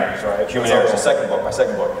 Human Errors, right? Human Errors, my second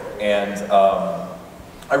book. And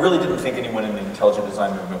I really didn't think anyone in the intelligent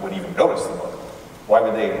design movement would even notice the book. Why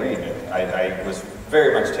would they read it? I was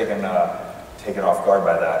very much taken off guard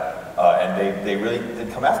by that. And they really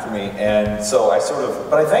did come after me. And so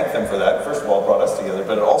but I thanked them for that. First of all, it brought us together,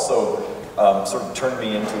 but it also sort of turned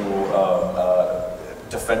me into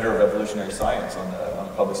defender of evolutionary science on the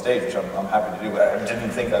public stage, which I'm happy to do. I didn't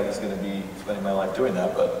think I was going to be spending my life doing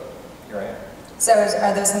that, but here I am. So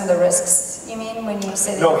are those some of the risks you mean when you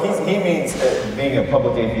say that? No, he means being a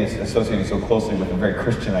public atheist associated so closely with a very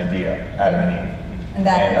Christian idea, Adam and Eve. And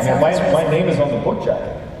that my name is on the book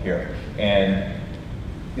jacket here, and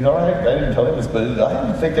you know, I didn't tell him this, but I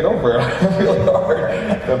had to think it over really hard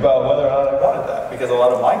about whether or not I wanted that. Because a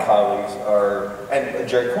lot of my colleagues are, and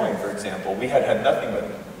Jerry Coyne, for example, we had nothing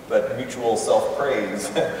but mutual self-praise,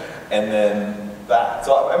 and then that.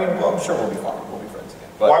 So, I mean, well, I'm sure we'll be fine. We'll be friends again.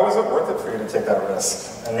 But why was it worth it for you to take that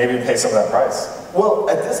risk and maybe pay some of that price? Well,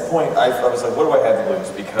 at this point, I was like, what do I have to lose?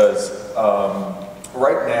 Because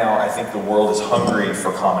right now, I think the world is hungry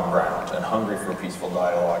for common ground and hungry for peaceful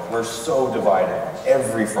dialogue. We're so divided on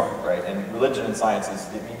every front, right? And religion and science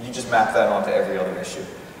you just map that onto every other issue.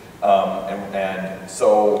 And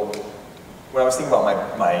so when I was thinking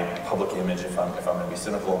about my public image, if I'm going to be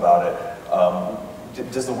cynical about it,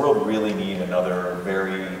 does the world really need another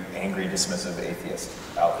very angry, dismissive atheist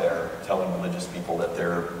out there telling religious people that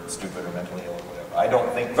they're stupid or mentally ill or whatever? I don't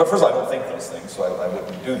think, but first of all, I don't think those things, so I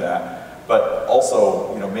wouldn't do that. But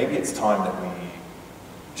also, you know, maybe it's time that we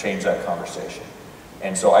change that conversation.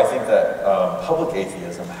 And so I think that public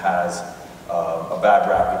atheism has a bad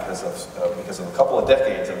rap because of a couple of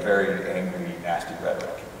decades of very angry, nasty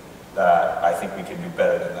rhetoric. That I think we can do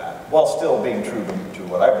better than that, while still being true to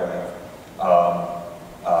what I believe.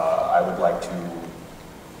 I would like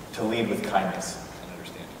to lead with kindness and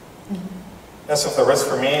understanding. Mm-hmm. Yeah, so if the risk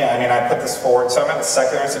for me, I mean, I put this forward. So I'm at a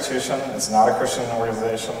secular institution. It's not a Christian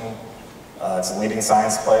organization. It's a leading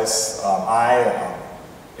science place. I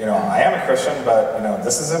am a Christian, but you know,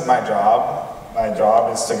 this isn't my job. My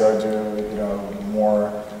job is to go do, you know,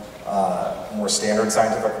 more standard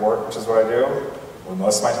scientific work, which is what I do for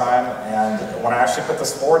most of my time. And when I actually put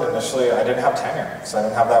this forward initially, I didn't have tenure, so I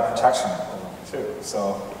didn't have that protection too.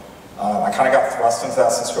 So I kind of got thrust into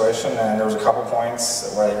that situation, and there was a couple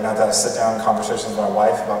points where I even had to sit down in conversations with my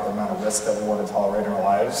wife about the amount of risk that we want to tolerate in our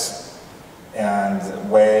lives.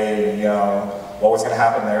 And weigh, you know, what was going to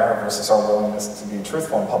happen there versus our willingness to be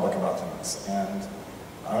truthful and public about things. And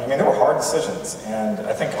I mean, there were hard decisions. And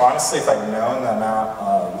I think, honestly, if I'd known the amount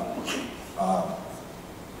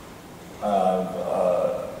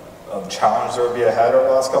of challenge there would be ahead over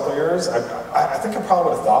the last couple of years, I think I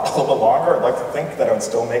probably would have thought a little bit longer. I'd like to think that I would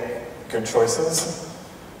still make good choices.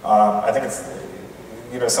 I think it's,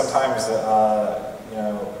 you know, sometimes, you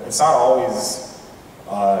know, it's not always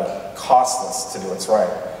costless to do what's right.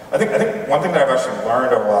 I think one thing that I've actually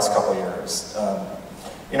learned over the last couple of years,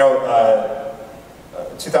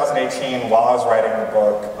 2018, while I was writing the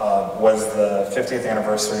book, was the 50th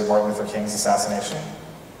anniversary of Martin Luther King's assassination.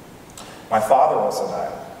 My father also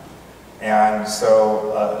died. And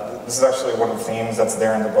so this is actually one of the themes that's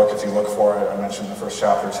there in the book if you look for it. I mentioned in the first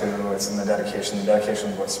chapter too, it's in the dedication. The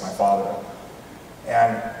dedication was to my father.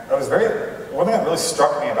 And one thing that really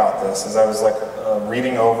struck me about this is I was like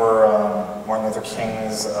reading over Martin Luther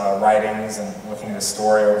King's writings and looking at his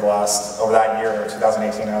story over that year,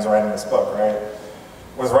 2018, I was writing this book, right?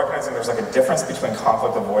 Was recognizing there's like a difference between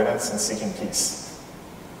conflict avoidance and seeking peace.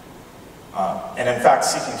 And in fact,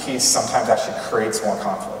 seeking peace sometimes actually creates more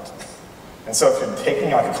conflict. And so if you're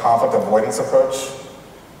taking like a conflict avoidance approach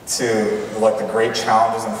to like the great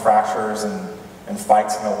challenges and fractures and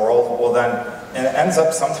fights in the world, well then, and it ends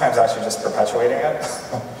up sometimes actually just perpetuating it.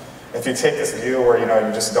 If you take this view where you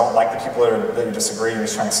just don't like the people that you disagree, you're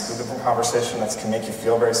just trying to exclude them from conversation, that can make you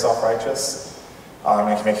feel very self-righteous, and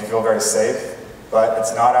it can make you feel very safe. But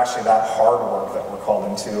it's not actually that hard work that we're called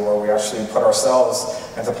into, where we actually put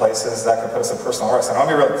ourselves into places that could put us at personal risk. And I want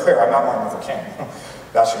to be really clear, I'm not Martin Luther King.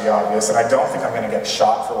 That should be obvious, and I don't think I'm going to get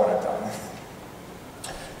shot for what I've done.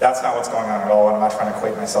 That's not what's going on at all, and I'm not trying to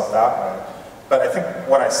equate myself that way. But I think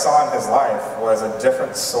what I saw in his life was a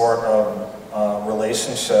different sort of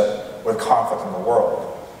relationship with conflict in the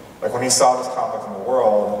world. Like when he saw this conflict in the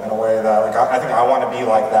world in a way that, like, I think I want to be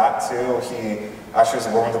like that too. He actually was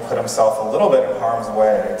willing to put himself a little bit in harm's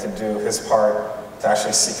way to do his part to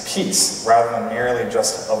actually seek peace, rather than merely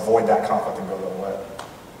just avoid that conflict and go the other way.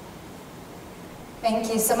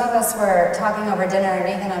 Thank you. Some of us were talking over dinner.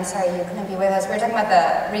 Nathan, I'm sorry you couldn't be with us. We were talking about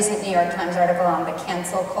the recent New York Times article on the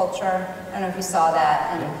cancel culture. I don't know if you saw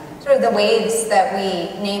that. And sort of the waves that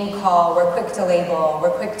we name call, we're quick to label,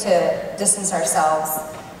 we're quick to distance ourselves.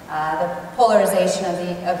 The polarization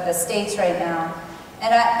of the states right now.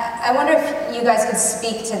 And I wonder if you guys could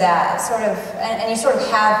speak to that, sort of, and you sort of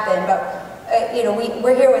have been, but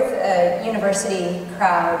we're here with a university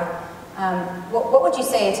crowd. What would you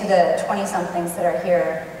say to the 20-somethings that are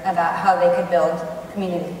here about how they could build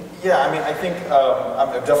community? Yeah, I mean, I think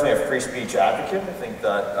I'm definitely a free speech advocate. I think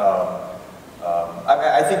that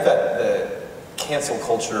I think that the cancel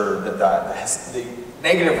culture, the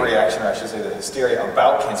negative reaction, or I should say the hysteria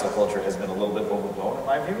about cancel culture has been a little bit overblown in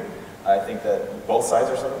my view. I think that both sides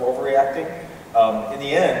are sort of overreacting. In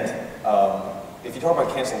the end, if you talk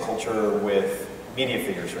about cancel culture with media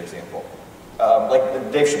figures, for example,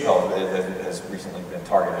 like Dave Chappelle has recently been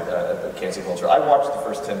targeted at cancel culture. I watched the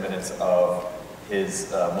first 10 minutes of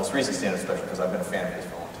his most recent stand-up special because I've been a fan of his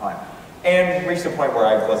for a long time. And reached a point where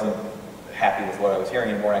I wasn't happy with what I was hearing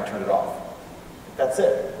anymore and I turned it off. That's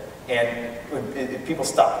it. And if people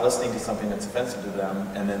stop listening to something that's offensive to them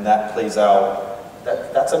and then that plays out,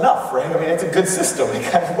 that's enough, right? I mean, it's a good system. It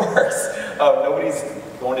kind of works. Nobody's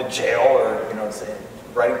going to jail or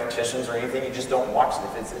writing petitions or anything. You just don't watch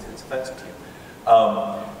it if it's offensive to you.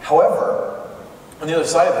 However, on the other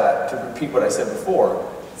side of that, to repeat what I said before,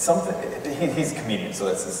 he's a comedian, so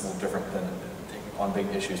that's a little different than on big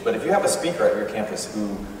issues. But if you have a speaker at your campus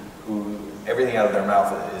who everything out of their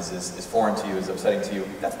mouth is foreign to you, is upsetting to you,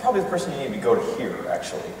 that's probably the person you need to go to hear,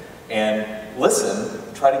 actually. And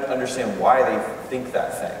listen, try to understand why they think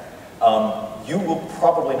that thing. You will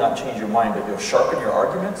probably not change your mind, but you'll sharpen your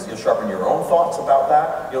arguments, you'll sharpen your own thoughts about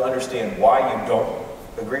that, you'll understand why you don't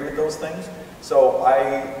agree with those things. So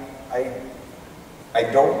I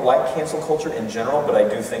don't like cancel culture in general, but I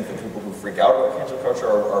do think that people who freak out about cancel culture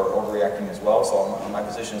are overreacting as well, so my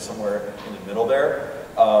position is somewhere in the middle there.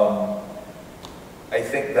 I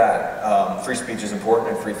think that free speech is important,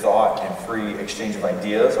 and free thought and free exchange of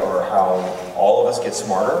ideas are how all of us get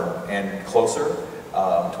smarter and closer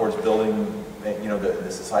towards building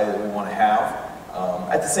the society that we want to have.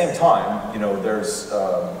 At the same time, there's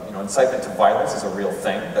incitement to violence is a real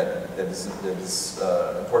thing that is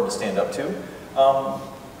important to stand up to.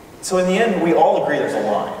 So in the end, we all agree there's a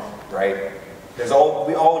line, right?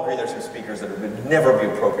 We all agree there's some speakers that would never be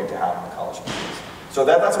appropriate to have in the college campus. So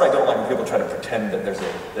that's what I don't like when people try to pretend that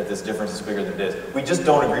that this difference is bigger than it is. We just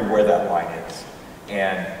don't agree where that line is.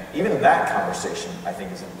 And even that conversation, I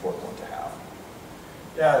think, is an important one to have.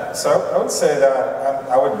 Yeah, so I would say that,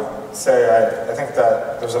 I think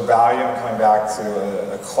that there's a value in coming back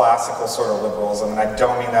to a classical sort of liberalism, and I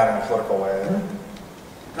don't mean that in a political way.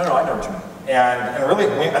 Mm-hmm. No, I know what you mean. And really,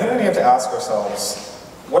 I think we have to ask ourselves,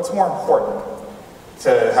 what's more important,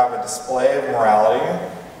 to have a display of morality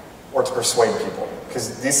or to persuade people?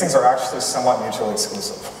 Because these things are actually somewhat mutually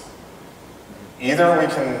exclusive. Either we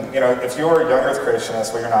can, if you're a young earth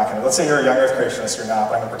creationist, well, you're not going to. Let's say you're a young earth creationist, you're not,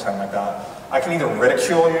 but I'm going to pretend like that. I can either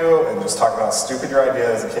ridicule you and just talk about how stupid your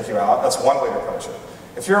idea is and kick you out. That's one way to approach it.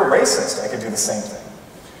 If you're a racist, I could do the same thing.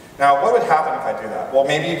 Now, what would happen if I do that? Well,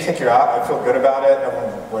 maybe you kick you out, I'd feel good about it, everyone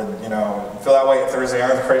would, feel that way. If there's a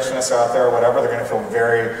young earth creationist out there or whatever, they're going to feel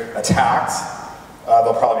very attacked.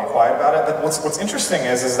 They'll probably be quiet about it. But what's interesting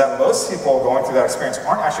is that most people going through that experience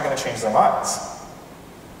aren't actually going to change their minds.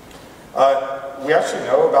 We actually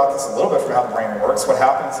know about this a little bit from how the brain works. What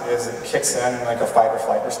happens is it kicks in like a fight or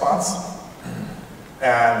flight response.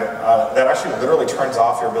 And that actually literally turns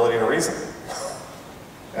off your ability to reason.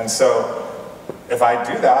 And so, if I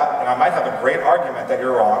do that, and I might have a great argument that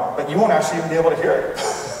you're wrong, but you won't actually even be able to hear it.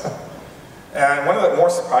 And one of the more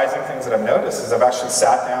surprising things that I've noticed is I've actually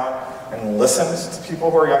sat down and listened to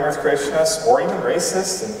people who are young earth creationists, or even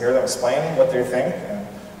racists, and hear them explain what they think,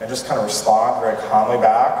 and just kind of respond very calmly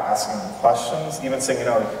back, asking them questions, even saying,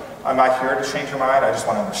 I'm not here to change your mind, I just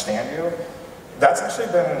want to understand you. That's actually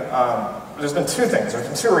been, there's been two things, there's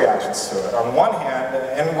been two reactions to it. On one hand,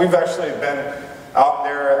 and we've actually been out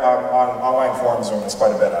there on online forums doing this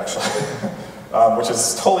quite a bit, actually, which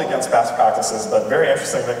is totally against best practices, but very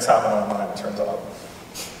interesting things happen online, it turns out.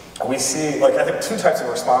 We see, I think two types of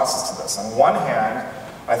responses to this. On one hand,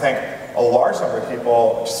 I think a large number of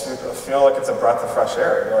people just feel like it's a breath of fresh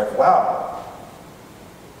air. They're like, wow,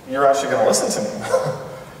 you're actually going to listen to me.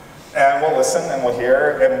 And we'll listen and we'll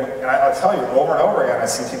hear, and I'll tell you, over and over again, I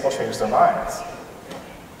see people change their minds.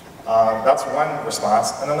 That's one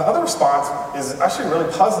response. And then the other response is actually really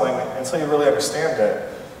puzzling until you really understand it.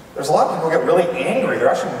 There's a lot of people who get really angry. They're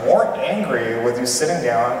actually more angry with you sitting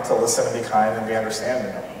down to listen and be kind and be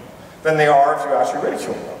understanding than they are if you actually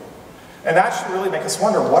ridicule them. And that should really make us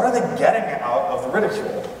wonder, what are they getting out of the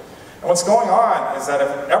ridicule? And what's going on is that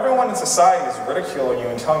if everyone in society is ridiculing you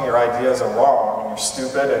and telling you your ideas are wrong, and you're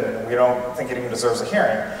stupid, and we don't think it even deserves a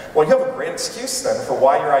hearing, well, you have a great excuse then for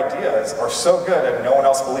why your ideas are so good and no one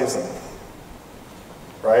else believes them.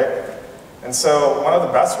 Right? And so one of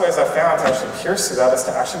the best ways I've found to actually pierce through that is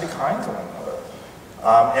to actually be kind to one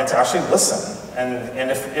another, and to actually listen. And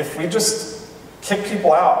if we just kick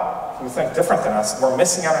people out who think different than us, we're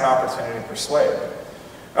missing out on an opportunity to persuade.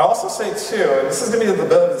 And I'll also say too, and this is going to be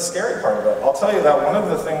the scary part of it, I'll tell you that one of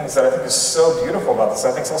the things that I think is so beautiful about this,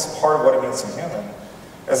 I think is also part of what it means to be human,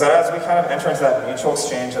 is that as we kind of enter into that mutual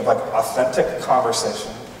exchange of authentic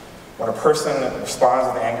conversation, when a person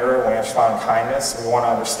responds with anger, when we respond with kindness, we want to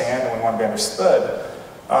understand and we want to be understood,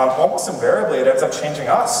 almost invariably it ends up changing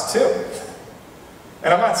us too.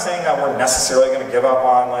 And I'm not saying that we're necessarily going to give up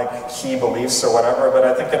on key beliefs or whatever, but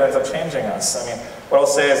I think it ends up changing us. I mean, what I'll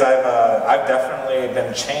say is I've definitely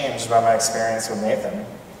been changed by my experience with Nathan,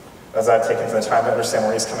 as I've taken the time to understand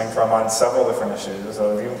where he's coming from on several different issues,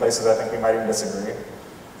 even places I think we might even disagree.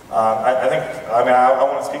 I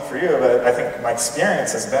want to speak for you, but I think my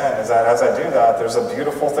experience has been is that as I do that, there's a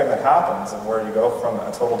beautiful thing that happens, and where you go from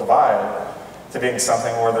a total divide to being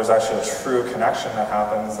something where there's actually a true connection that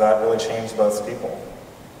happens that really changes both people.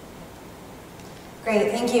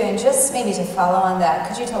 Great, thank you. And just maybe to follow on that,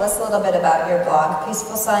 could you tell us a little bit about your blog,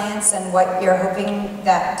 Peaceful Science, and what you're hoping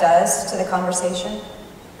that does to the conversation?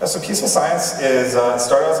 Yeah, so Peaceful Science is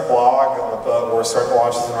started as a blog. We're starting to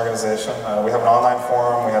launch as an organization. We have an online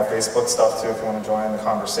forum. We have Facebook stuff too if you want to join the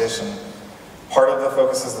conversation. Part of the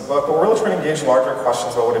focus is the book, but we're really trying to engage larger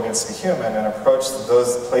questions about what it means to be human and approach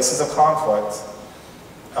those places of conflict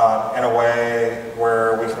in a way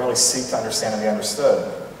where we can really seek to understand and be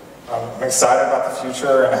understood. I'm excited about the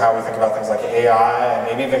future and how we think about things like AI, and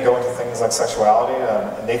maybe even go into things like sexuality.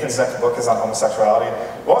 Nathan's next book is on homosexuality.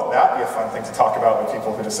 Won't that be a fun thing to talk about with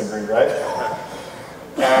people who disagree, right?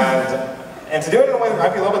 And to do it in a way that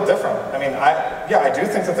might be a little bit different. I mean, I do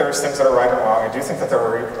think that there's things that are right and wrong. I do think that there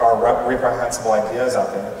are reprehensible ideas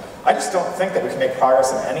out there. I just don't think that we can make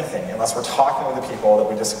progress in anything unless we're talking with the people that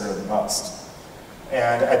we disagree with the most.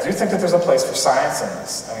 And I do think that there's a place for science in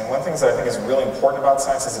this. I mean, one of the things that I think is really important about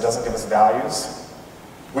science is it doesn't give us values.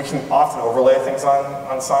 We can often overlay things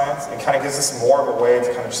on science. It kind of gives us more of a way to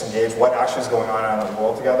kind of just engage what actually is going on out in the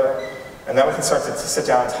world together. And then we can start to sit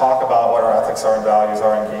down and talk about what our ethics are and values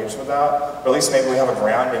are, engaged with that. Or at least maybe we have a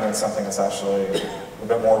grounding in something that's actually a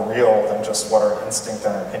bit more real than just what our instinct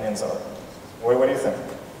and our opinions are. What do you think?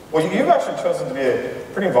 Well, you've actually chosen to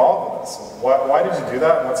be pretty involved with this. Why did you do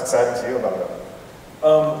that, and what's exciting to you about it?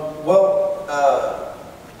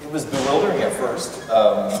 It was bewildering at first,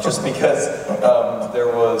 just because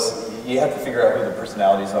you have to figure out who the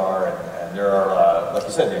personalities are, and There are, like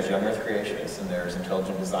you said, there's young earth creationists, and there's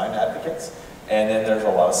intelligent design advocates, and then there's a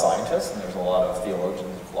lot of scientists, and there's a lot of theologians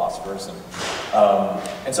and philosophers.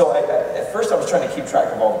 And so at first I was trying to keep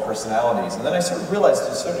track of all the personalities, and then I sort of realized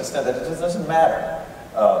to a certain extent that it doesn't matter,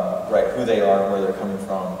 right, who they are and where they're coming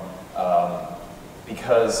from,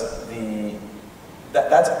 because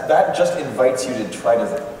that just invites you to try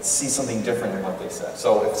to see something different than what they said.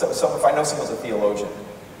 So if I know someone's a theologian,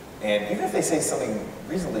 and even if they say something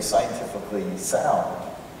reasonably scientifically sound,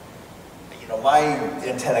 you know, my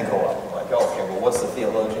antenna go up. I'm like, oh, okay, well, what's the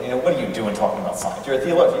theologian? You know, what are you doing talking about science? You're a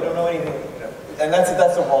theologian. You don't know anything. You know? And that's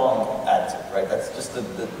the wrong attitude, right? That's just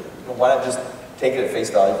why not just take it at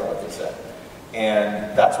face value for what they said?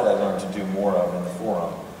 And that's what I learned to do more of in the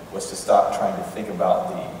forum, was to stop trying to think about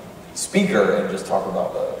the speaker and just talk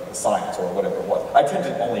about the science or whatever it was. I tend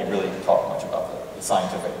to only really talk much about the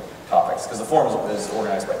scientific topics, because the forum is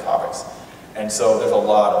organized by topics. And so there's a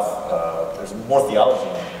lot of, there's more theology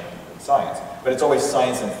than science, but it's always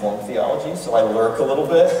science-informed theology, so I lurk a little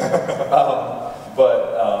bit.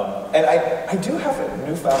 And I do have a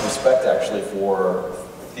newfound respect, actually, for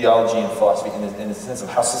theology and philosophy in the sense of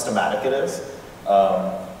how systematic it is.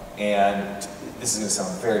 And this is going to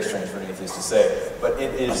sound very strange for an atheist to say, but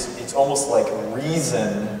it's almost like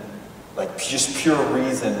reason, like just pure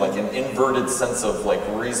reason, like an inverted sense of like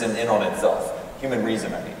reason in on itself. Human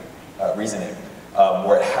reason, I mean, reasoning,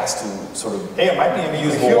 where it has to sort of... Hey, it might be a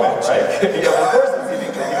usable human, right? Yeah, of course it's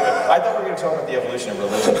unique to human. I thought we were going to talk about the evolution of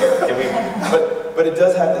religion here. But it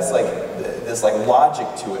does have this like logic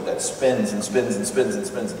to it that spins and spins and spins and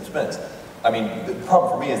spins and spins. I mean, the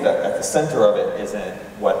problem for me is that at the center of it isn't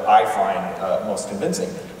what I find most convincing.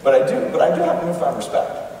 But I do have newfound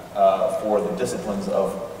respect for the disciplines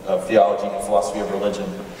of theology and philosophy of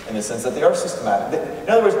religion, in the sense that they are systematic. In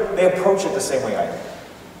other words, they approach it the same way I do,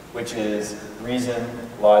 which is reason,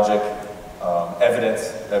 logic,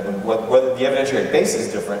 evidence. Whether the evidentiary base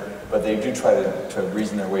is different, but they do try to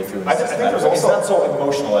reason their way through it. I think there's also, it's not so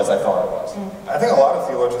emotional as I thought it was. I think a lot of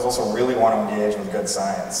theologians also really want to engage with good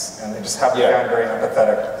science, and they just haven't found very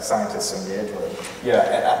empathetic scientists to engage with. Yeah,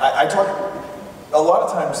 and I talk, a lot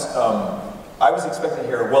of times, I was expecting to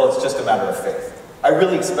hear, well, it's just a matter of faith. I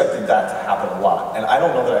really expected that to happen a lot, and I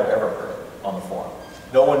don't know that I've ever heard it on the forum.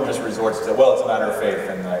 No one just resorts to, well, it's a matter of faith,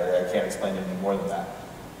 and I can't explain anything more than that.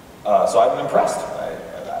 So I'm impressed by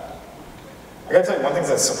that. I gotta tell you, one thing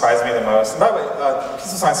that surprised me the most, and by the way,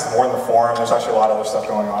 Peace of Science is more in the forum. There's actually a lot of other stuff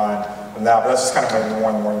going on than that, but that's just kind of maybe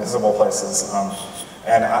one of the more visible places.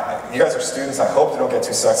 And you guys are students. I hope you don't get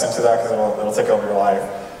too sucked into that, because it'll take over your life.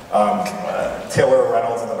 Taylor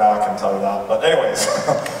Reynolds in the back can tell you that. But anyways,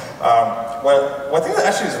 one thing that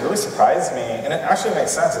actually has really surprised me, and it actually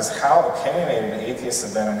makes sense, is how opinionated atheists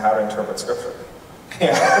have been in how to interpret Scripture.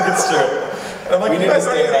 Yeah, it's true. And I'm like, you guys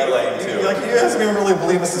stay in that lane too. Like, you guys don't even really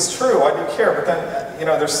believe this is true. Why do you care? But then, you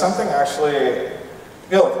know, there's something actually,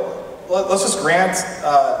 you know, let's just grant,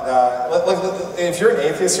 if you're an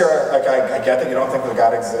atheist here, like, I get that you don't think that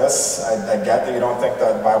God exists. I get that you don't think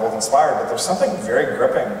that the Bible is inspired, but there's something very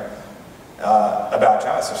gripping about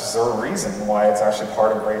Genesis. There's a reason why it's actually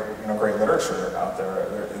part of great literature out there.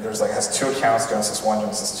 There's like, has two accounts, Genesis 1,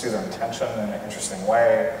 Genesis 2, their intention in an interesting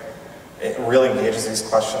way. It really engages these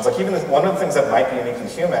questions. Like, even one of the things that might be uniquely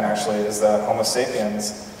human, actually, is that Homo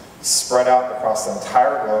sapiens spread out across the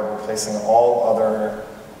entire globe, replacing all other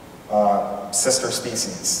sister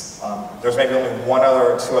species. There's maybe only one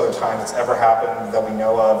other or two other times it's ever happened that we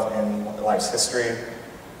know of in life's history.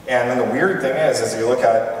 And then the weird thing is you look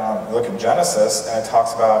at Genesis, and it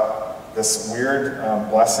talks about this weird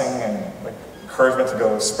blessing and like, encouragement to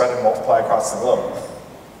go spread and multiply across the globe.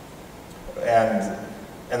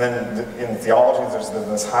 And then in theology, there's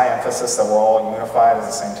this high emphasis that we're all unified as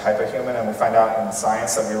the same type of human, and we find out in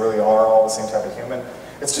science that we really are all the same type of human.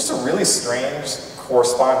 It's just a really strange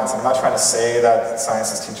correspondence. I'm not trying to say that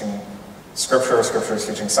science is teaching Scripture or Scripture is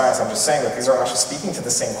teaching science. I'm just saying that these are actually speaking to the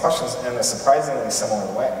same questions in a surprisingly similar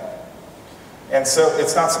way. And so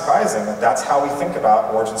it's not surprising that that's how we think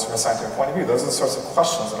about origins from a scientific point of view. Those are the sorts of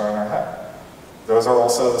questions that are in our head. Those are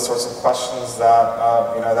also the sorts of questions that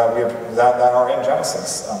that are in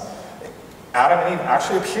Genesis. Adam and Eve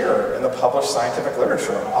actually appear in the published scientific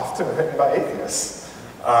literature, often written by atheists.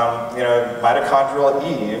 Mitochondrial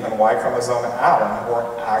Eve and Y chromosome Adam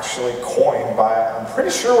were actually coined by, I'm pretty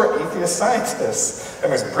sure, we're atheist scientists. I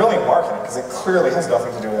mean, it's brilliant marketing, because it clearly has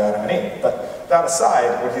nothing to do with Adam and Eve. But that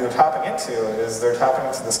aside, what they're tapping into is they're tapping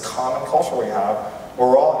into this common culture we have, where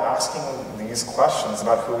we're all asking these questions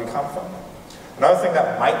about who we come from. Another thing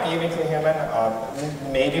that might be uniquely human,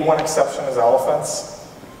 maybe one exception is elephants.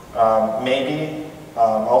 Maybe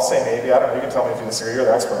I'll say maybe, I don't know, you can tell me if you disagree, you're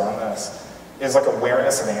the expert on this, is like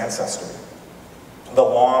awareness of ancestry. The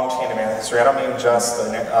long chain of ancestry. I don't mean just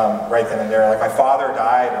the, right then and there. Like my father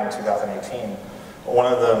died in 2018. One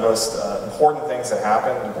of the most important things that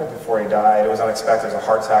happened right before he died, it was unexpected, it was a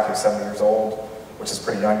heart attack, he was 70 years old, which is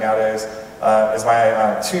pretty young nowadays, is my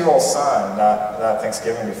 2-year-old son, that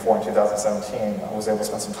Thanksgiving before in 2017, I was able to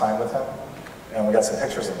spend some time with him, and we got some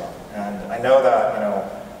pictures of him. And I know that, you know,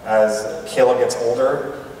 as Caleb gets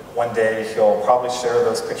older, one day he'll probably share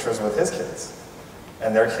those pictures with his kids.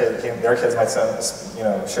 And their kids might send, you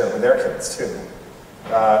know, share it with their kids too.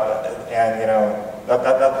 And you know,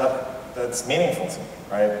 that's meaningful to me,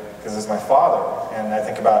 right? Because it's my father, and I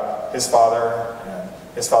think about his father, and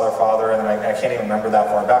his father, and I can't even remember that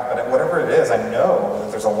far back, but whatever it is, I know that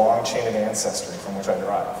there's a long chain of ancestry from which I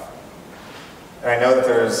derive. And I know that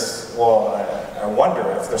there's, well, I wonder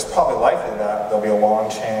if there's probably likely that there'll be a long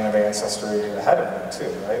chain of ancestry ahead of me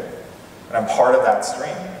too, right? And I'm part of that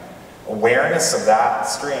stream. Awareness of that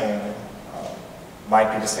stream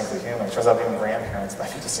might be distinctly human. It turns out even grandparents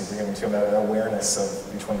might be distinctly human too, that awareness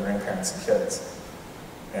of between grandparents and kids.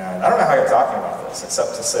 And I don't know how I got talking about this,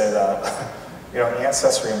 except to say that, you know,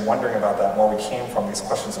 ancestry and wondering about that, where we came from, these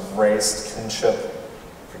questions of race, kinship,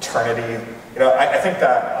 fraternity. You know, I think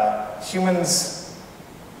that humans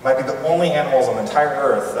might be the only animals on the entire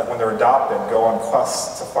earth that when they're adopted go on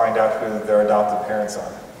quests to find out who their adopted parents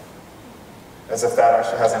are. As if that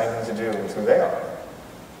actually has anything to do with who they are.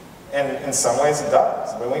 And in some ways it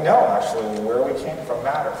does. I mean, we know actually where we came from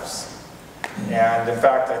matters. And in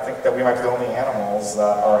fact, I think that we might be the only animals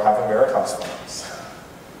that are having Veritas forums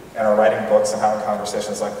and are writing books and having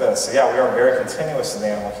conversations like this. So yeah, we are very continuous in the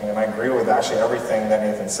animal kingdom. I agree with actually everything that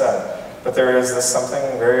Nathan said. But there is this something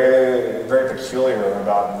very, very peculiar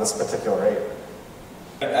about this particular ape.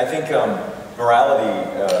 I think morality,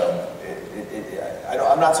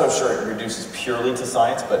 I'm not so sure it reduces purely to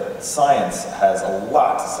science, but science has a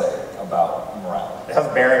lot to say about morality. It has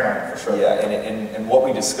bearing on it, for sure. Yeah, and what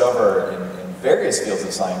we discover in various fields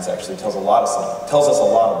of science actually tells us a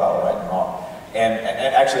lot about right and wrong. And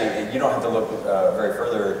actually, you don't have to look very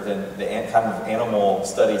further than the kind of animal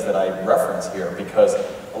studies that I reference here, because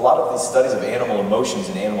a lot of these studies of animal emotions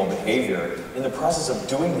and animal behavior, in the process of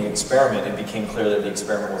doing the experiment, it became clear that the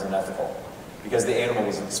experiment was unethical. Because the animal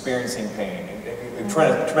was experiencing pain, a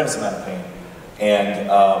tremendous amount of pain, and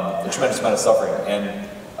a tremendous amount of suffering. And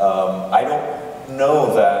I don't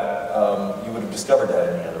know that you would have discovered that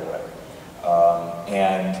any other way.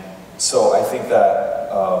 And so I think that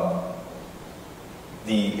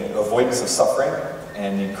the avoidance of suffering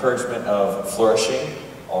and the encouragement of flourishing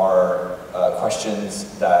are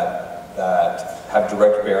questions that have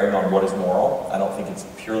direct bearing on what is moral. I don't think it's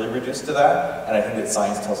purely reduced to that, and I think that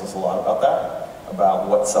science tells us a lot about that, about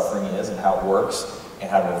what suffering is and how it works and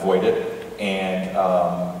how to avoid it. And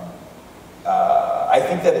I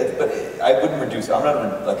think that but I wouldn't reduce it. I'm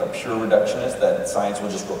not like a pure reductionist that science will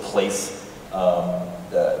just replace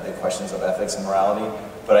the questions of ethics and morality,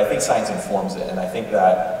 but I think science informs it, and I think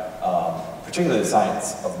that particularly the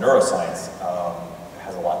science of neuroscience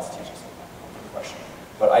has a lot to teach us on the question.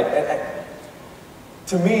 But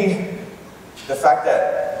to me, the fact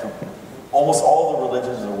that almost all the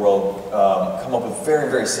religions in the world come up with very,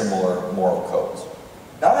 very similar moral codes.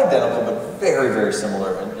 Not identical, but very, very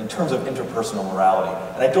similar in terms of interpersonal morality.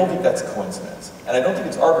 And I don't think that's a coincidence. And I don't think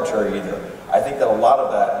it's arbitrary either. I think that a lot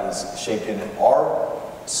of that is shaped in our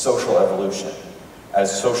social evolution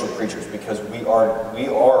as social creatures, because we are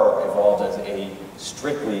evolved as a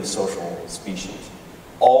strictly social species.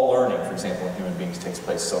 All learning, for example, in human beings takes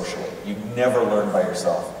place socially. You never learn by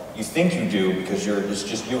yourself. You think you do because it's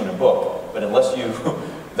just you in a book, but unless you,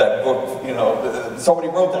 that book, you know, somebody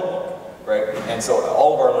wrote that book, right? And so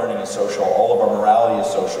all of our learning is social, all of our morality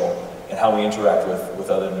is social, and how we interact with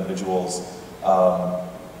other individuals,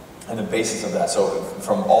 and the basis of that. So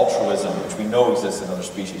from altruism, which we know exists in other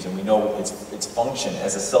species, and we know its function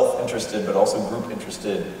as a self-interested but also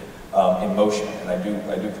group-interested emotion, and I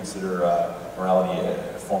do consider morality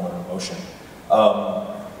a form of emotion.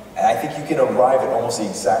 And I think you can arrive at almost the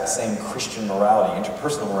exact same Christian morality,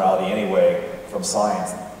 interpersonal morality anyway, from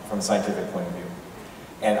science, from a scientific point of view.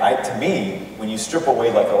 And to me, when you strip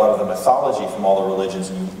away like a lot of the mythology from all the religions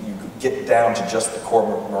and you get down to just the core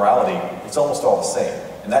morality, it's almost all the same.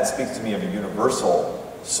 And that speaks to me of a universal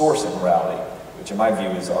source of morality, which in my view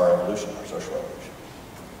is our evolution, our social evolution.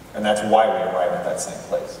 And that's why we arrive at that same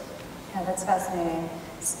place. Yeah, that's fascinating.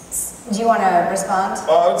 Do you want to respond?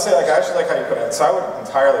 Well, I would say, I actually like how you put it. So I would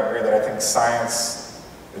entirely agree that I think science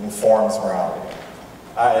informs morality.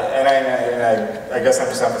 I guess I'm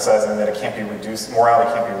just emphasizing that it can't be reduced,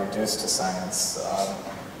 morality can't be reduced to science.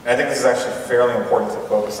 And I think this is actually fairly important to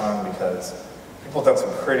focus on because people have done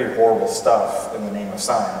some pretty horrible stuff in the name of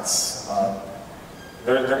science.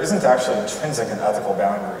 There isn't actually intrinsic and ethical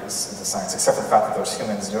boundaries into science, except for the fact that there's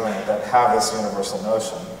humans doing it that have this universal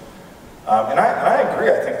notion. And I agree,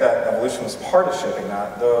 I think that evolution was part of shaping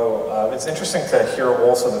that, though it's interesting to hear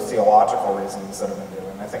also the theological reasons that have been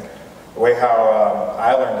given. I think the way how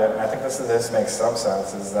I learned it, and I think this makes some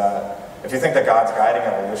sense, is that if you think that God's guiding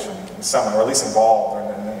evolution in some way, or at least involved, or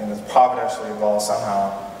and is providentially involved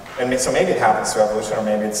somehow, and so maybe it happens through evolution, or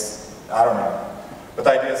maybe it's, I don't know. But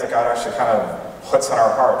the idea is that God actually kind of puts in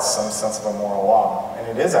our hearts some sense of a moral law, and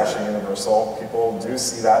it is actually universal. People do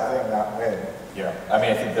see that thing that way. Yeah, I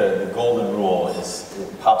mean, I think the golden rule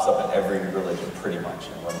it pops up in every religion pretty much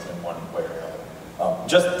in one way or another.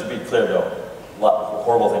 Just to be clear though,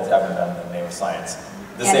 horrible things have been done in the name of science.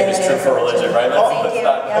 The same is true for religion, right? I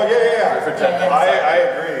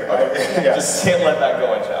agree. Okay. Just can't let that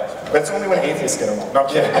go in chapter. But it's only when atheists get them wrong. No, I'm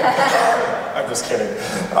kidding. I'm just kidding.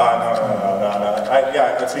 No.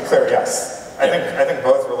 To be clear, yes. I think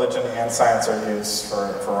both religion and science are used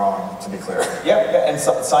for wrong, to be clear. Yeah, and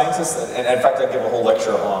scientists, and in fact I give a whole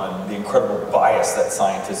lecture on the incredible bias that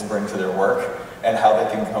scientists bring to their work and how they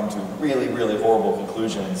can come to really, really horrible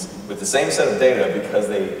conclusions with the same set of data because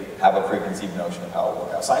they have a preconceived notion of how it will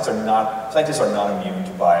work out. Scientists are not immune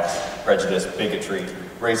to bias, prejudice, bigotry,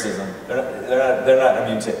 racism. They're not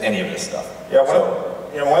immune to any of this stuff. Yeah, one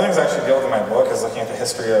of the things I actually deal with in my book is looking at the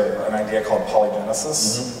history of an idea called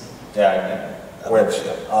polygenesis. Mm-hmm. Yeah,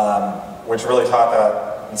 which really taught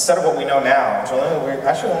that instead of what we know now, which we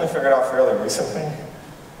actually only figured out fairly recently.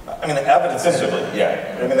 I mean, the evidence is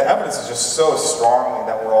just so strongly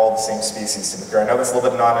that we're all the same species, to be clear. I know that's a little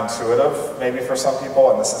bit non-intuitive, maybe for some people,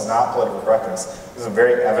 and this is not political correctness. This is a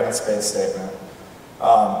very evidence-based statement.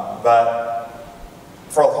 But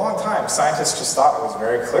for a long time, scientists just thought it was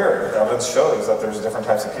very clear. The evidence shows that there's different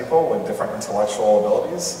types of people with different intellectual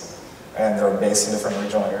abilities, and they're based in different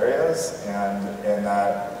regional areas, and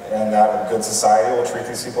that a good society will treat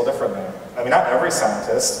these people differently. I mean, not every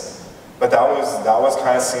scientist, but that was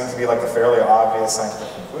kind of seemed to be like the fairly obvious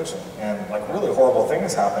scientific conclusion, and like really horrible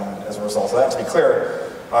things happened as a result of that. To be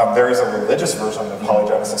clear, there is a religious version of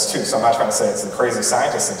polygenesis too, so I'm not trying to say it's the crazy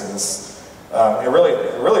scientists into this. It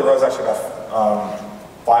really rose actually about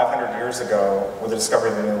 500 years ago with the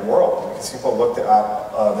discovery of the New World, because people looked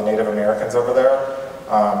at the Native Americans over there.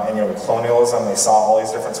 And with colonialism, they saw all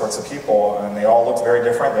these different sorts of people, and they all looked very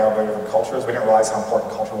different. They all had very different cultures. We didn't realize how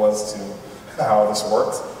important culture was to how this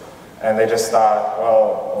worked. And they just thought,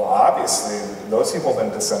 well, obviously, those people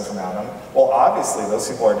didn't descend from Adam. Well, obviously, those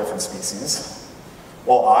people are different species.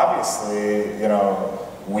 Well, obviously,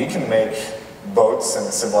 we can make boats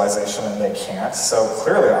and civilization, and they can't. So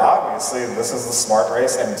clearly, obviously, this is the smart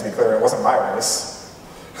race. And to be clear, it wasn't my race.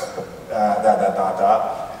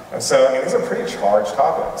 And so, I mean, these are pretty charged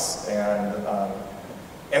topics, and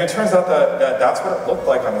it turns out that that's what it looked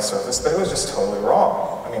like on the surface, but it was just totally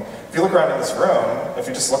wrong. I mean, if you look around in this room, if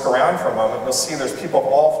you just look around for a moment, you'll see there's people of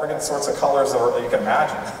all friggin' sorts of colors that you can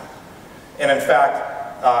imagine. And in fact,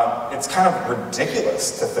 it's kind of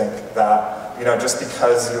ridiculous to think that, just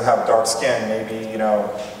because you have dark skin, maybe,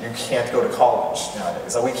 you can't go to college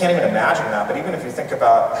nowadays. Like, we can't even imagine that, but even if you think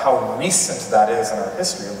about how recent that is in our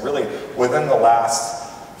history, really within the last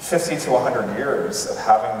 50 to 100 years of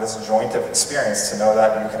having this jointive experience to know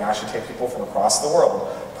that you can actually take people from across the world,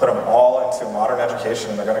 put them all into modern education,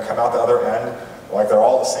 and they're going to come out the other end like they're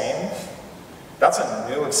all the same. That's a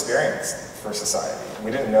new experience for society. We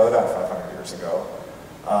didn't know that 500 years ago.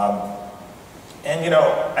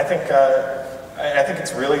 I think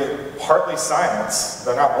it's really partly science,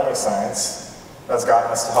 though not only science, that's gotten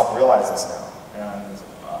us to help realize this now.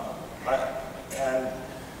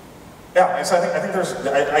 So I think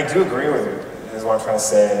I do agree with you, is what I'm trying to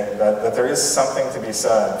say, that there is something to be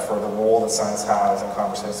said for the role that science has in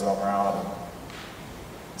conversations about morality.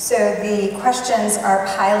 So the questions are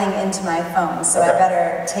piling into my phone, so I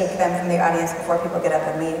better take them from the audience before people get up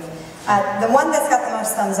and leave. The one that's got the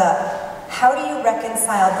most thumbs up: how do you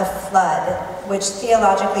reconcile the flood, which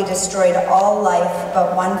theologically destroyed all life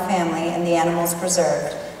but one family and the animals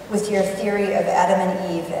preserved, with your theory of Adam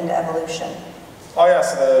and Eve and evolution? Oh yeah,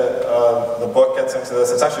 so the book gets into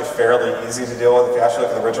this. It's actually fairly easy to deal with. If you actually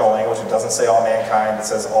look at the original language, it doesn't say all mankind, it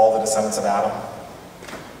says all the descendants of Adam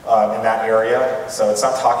in that area. So it's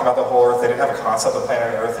not talking about the whole earth. They didn't have a concept of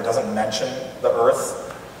planet Earth. It doesn't mention the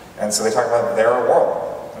earth. And so they talk about their world.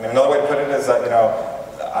 I mean, another way to put it is that,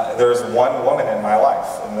 there's one woman in my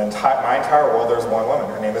life. In my entire world, there's one woman.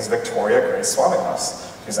 Her name is Victoria Grace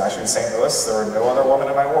Swamidass. She's actually in St. Louis. There are no other women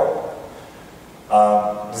in my world.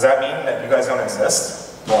 Does that mean that you guys don't exist?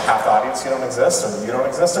 Well, half the audience, you don't exist, or you don't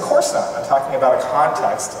exist? Of course not. I'm talking about a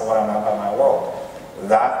context of what I know about my world.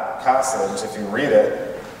 That passage, if you read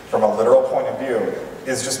it from a literal point of view,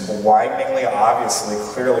 is just blindingly, obviously,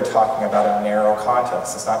 clearly talking about a narrow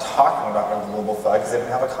context. It's not talking about a global flood because they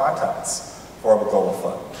didn't have a context for a global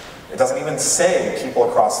flood. It doesn't even say people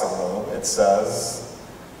across the globe. It says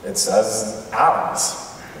atoms,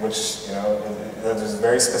 which, you know, is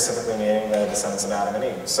very specifically meaning the descendants of Adam and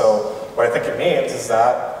Eve. So what I think it means is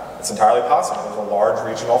that it's entirely possible. There's a large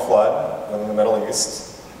regional flood in the Middle East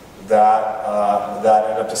that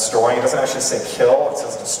ended up destroying. It doesn't actually say kill, it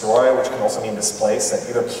says destroy, which can also mean displace. That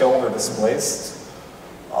either killed or displaced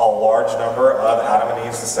a large number of Adam and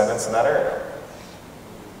Eve's descendants in that area.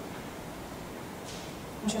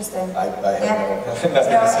 Interesting. I have nothing to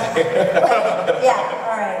say. Yeah,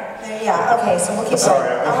 all right. Yeah, okay, so we'll keep Sorry,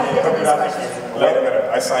 going. I want to get to these questions. Wait a minute,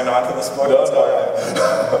 I signed on to this book?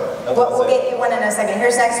 We'll get you one in a second.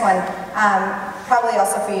 Here's the next one. Probably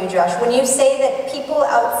also for you, Josh. When you say that people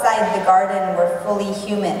outside the garden were fully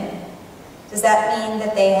human, does that mean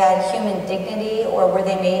that they had human dignity, or were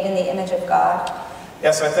they made in the image of God?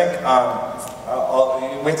 Yeah, so I think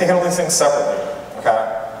we have to handle these things separately,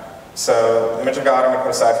 okay? So, the image of God I'm going to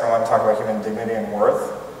put aside for a moment and talk about human dignity and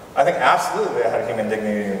worth. I think absolutely they had human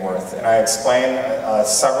dignity and worth, and I explain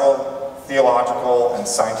several theological and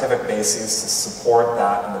scientific bases to support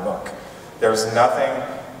that in the book. There's nothing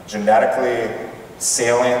genetically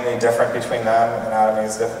saliently different between them and Adam and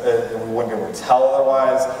Eve. We wouldn't be able to tell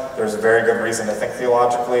otherwise. There's very good reason to think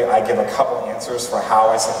theologically. I give a couple answers for how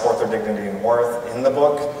I support their dignity and worth in the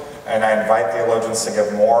book, and I invite theologians to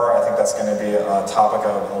give more. I think that's going to be a topic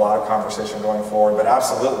of a lot of conversation going forward, but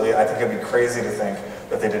absolutely, I think it'd be crazy to think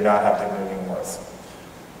that they did not have dignity and worth.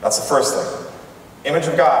 That's the first thing. Image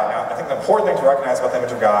of God. Now, I think the important thing to recognize about the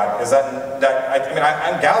image of God is that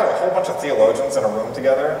I gathered a whole bunch of theologians in a room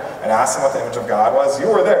together and asked them what the image of God was. You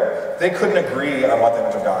were there. They couldn't agree on what the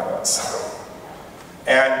image of God was.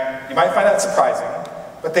 And you might find that surprising,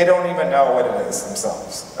 but they don't even know what it is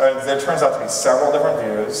themselves. There turns out to be several different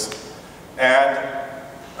views, and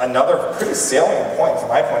another pretty salient point from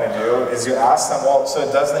my point of view is you ask them, well,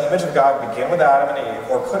 so does the image of God begin with Adam and Eve,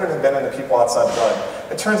 or could it have been in the people outside the garden?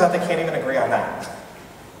 It turns out they can't even agree on that.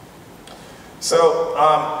 So,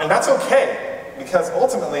 and that's okay, because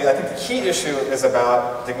ultimately I think the key issue is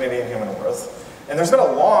about dignity and human worth. And there's been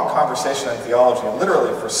a long conversation in theology,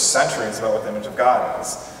 literally for centuries, about what the image of God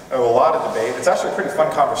is. And a lot of debate. It's actually a pretty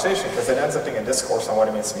fun conversation because it ends up being a discourse on what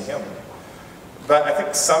it means to be human. But I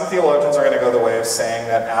think some theologians are going to go the way of saying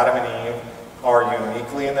that Adam and Eve are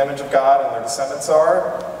uniquely in the image of God and their descendants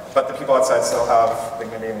are, but the people outside still have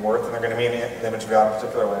dignity and worth, and they're going to be in the image of God in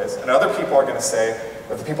particular ways. And other people are going to say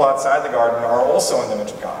that the people outside the garden are also in the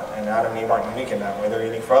image of God, and Adam and Eve aren't unique in that way. They're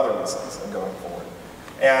unique for other reasons and going forward.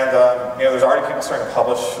 And there's already people starting to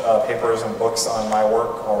publish papers and books on my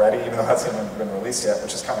work already, even though that's not been released yet,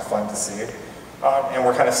 which is kind of fun to see. And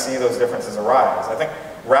we're kind of see those differences arise. I think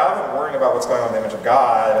rather than worrying about what's going on with the image of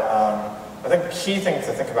God, I think the key thing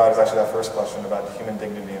to think about is actually that first question about human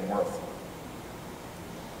dignity and worth.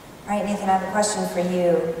 All right, Nathan, I have a question for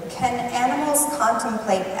you. Can animals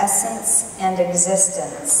contemplate essence and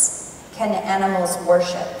existence? Can animals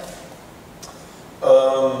worship?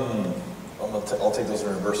 I'll take those in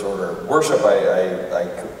reverse order. Worship, I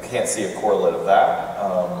can't see a correlate of that.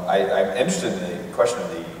 I'm interested in the question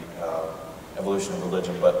of the evolution of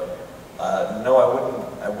religion, but no,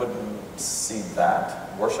 I wouldn't see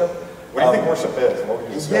that. Worship? What do you think worship is? What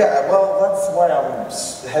would you say? Yeah, well, that's why I'm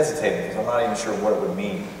hesitating, because I'm not even sure what it would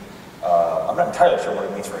mean. I'm not entirely sure what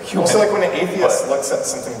it means for a human. So like when an atheist looks at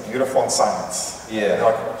something beautiful in science, they're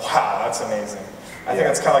like, wow, that's amazing. I think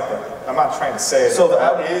it's kind of like I'm not trying to say so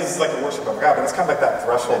that is like a worship of God, but it's kind of like that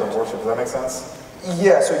threshold of worship. Does that make sense?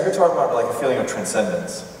 Yeah, so you're talking about like a feeling of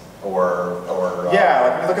transcendence, or yeah,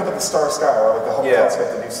 like when you look up at the star sky, or like the Hubble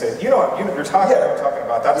telescope that you say, you know what you're talking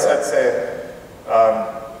about. That's I'd say.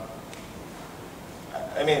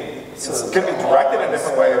 I mean, it's going to be directed in a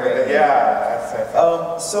different way.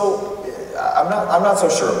 So I'm not so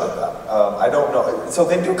sure about that. I don't know. So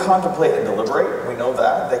they do contemplate and deliberate. We know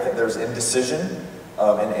that there's indecision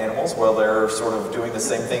in animals while they're sort of doing the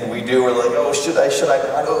same thing we do. We're like, oh, should I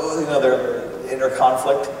not? Oh, they're inner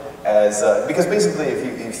conflict because basically, if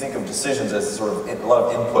you think of decisions as sort of a lot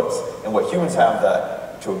of inputs, and what humans have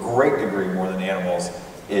that to a great degree more than animals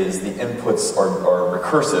is the inputs are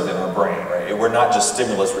recursive in our brain, right? We're not just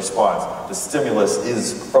stimulus response. The stimulus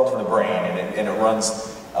is from the brain, and it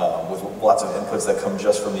runs with lots of inputs that come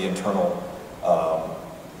just from the internal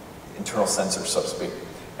sensors, so to speak.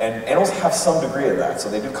 And animals have some degree of that, so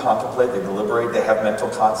they do contemplate, they deliberate, they have mental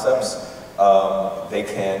concepts.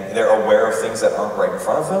 They're aware of things that aren't right in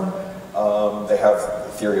front of them. They have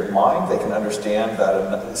the theory of mind. They can understand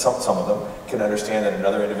that some of them can understand that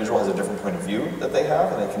another individual has a different point of view that they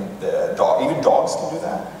have, and they can. Even dogs can do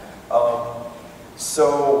that.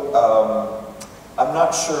 I'm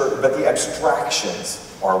not sure, but the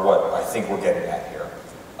abstractions are what I think we're getting at here.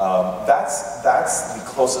 That's the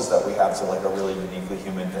closest that we have to like a really uniquely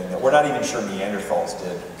human thing that we're not even sure Neanderthals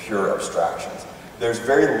did pure abstractions. There's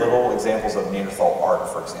very little examples of Neanderthal art,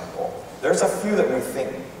 for example. There's a few that we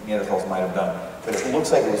think Neanderthals might have done, but it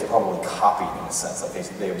looks like it was probably copied in a sense. Like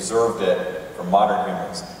they observed it from modern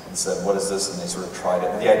humans and said, what is this? And they sort of tried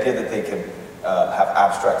it. But the idea that they could have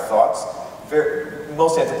abstract thoughts,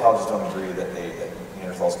 most anthropologists don't agree that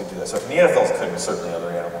Neanderthals could do that. So if Neanderthals couldn't, certainly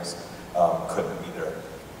other animals couldn't either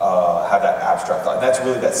have that abstract thought. And that's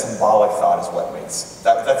really that symbolic thought is what makes,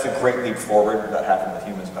 that's a great leap forward that happened with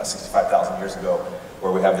humans about 65,000 years ago,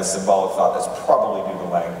 where we have this symbolic thought that's probably due to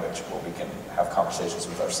language, where we can have conversations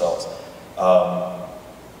with ourselves.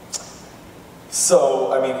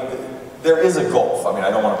 So, I mean, there is a gulf. I mean, I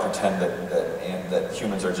don't want to pretend that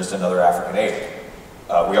humans are just another African ape.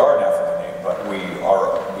 We are an African ape, but we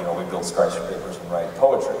are, we build skyscrapers and write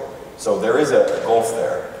poetry. So there is a gulf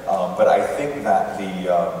there. But I think that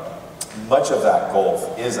much of that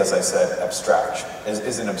gulf is, as I said, abstraction,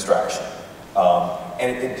 is an abstraction.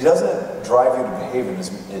 And it doesn't drive you to behave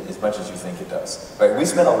as much as you think it does. Right? We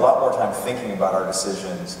spend a lot more time thinking about our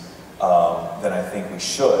decisions than I think we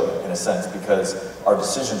should, in a sense, because our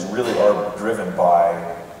decisions really are driven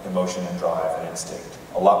by emotion and drive and instinct,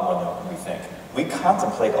 a lot more than we think. We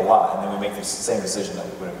contemplate a lot, and then we make the same decision that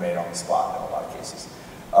we would have made on the spot in a lot of cases.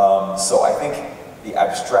 So I think the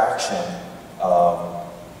abstraction,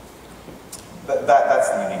 that's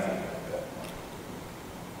the unique thing.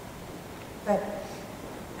 But,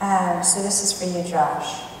 so this is for you,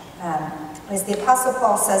 Josh. As the Apostle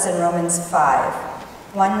Paul says in Romans 5,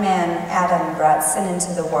 one man, Adam, brought sin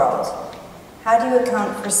into the world. How do you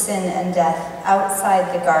account for sin and death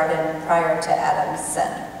outside the garden prior to Adam's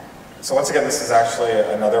sin? So once again, this is actually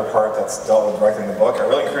another part that's dealt with directly in the book. I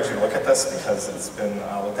really encourage you to look at this because it's been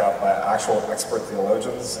looked at by actual expert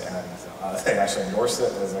theologians, and they actually endorse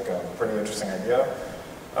it as like a pretty interesting idea.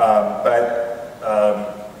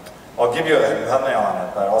 I'll give you a thumbnail on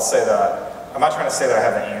it, but I'll say that I'm not trying to say that I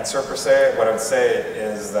have the answer per se. What I would say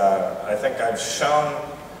is that I think I've shown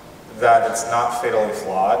that it's not fatally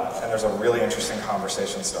flawed, and there's a really interesting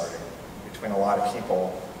conversation starting between a lot of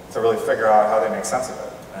people to really figure out how they make sense of it.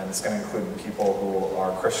 And it's going to include people who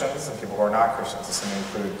are Christians and people who are not Christians. It's going to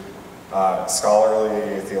include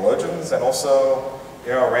scholarly theologians and also,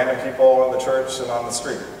 random people in the church and on the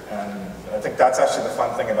street. And I think that's actually the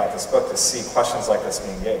fun thing about this book, to see questions like this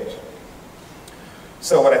being engaged.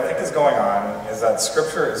 So what I think is going on is that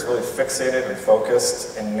Scripture is really fixated and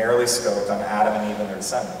focused and narrowly scoped on Adam and Eve and their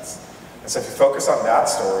descendants. And so if you focus on that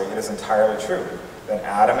story, it is entirely true that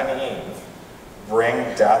Adam and Eve bring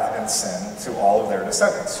death and sin to all of their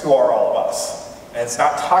descendants, who are all of us. And it's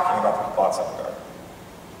not talking about the people outside the garden.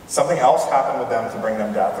 Something else happened with them to bring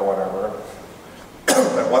them death or whatever,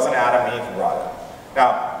 but it wasn't Adam and Eve who brought it. Now,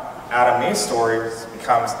 Adam and Eve's story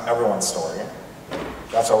becomes everyone's story.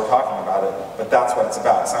 That's why we're talking about it, but that's what it's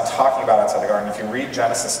about. It's not talking about outside the garden. If you read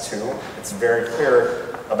Genesis 2, it's very clear.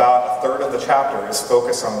 About a third of the chapter is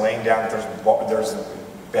focused on laying down that there's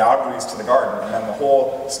boundaries to the garden, and then the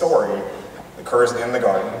whole story occurs in the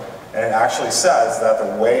garden, and it actually says that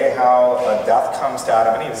the way how death comes to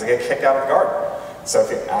Adam and Eve is they get kicked out of the garden. So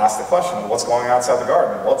if you ask the question, what's going on outside the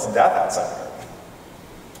garden? Well, it's death outside the garden.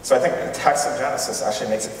 So I think the text of Genesis actually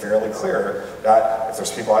makes it fairly clear that if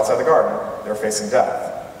there's people outside the garden, they're facing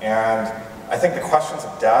death. And I think the questions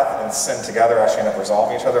of death and sin together actually end up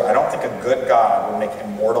resolving each other. I don't think a good God would make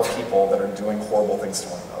immortal people that are doing horrible things to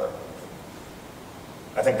one another.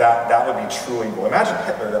 I think that would be truly evil. Imagine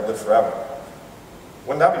Hitler that lived forever.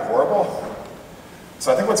 Wouldn't that be horrible?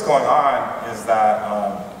 So I think what's going on is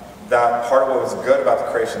that that part of what was good about the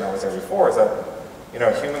creation that was there before is that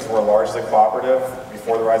humans were largely cooperative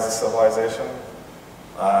before the rise of civilization.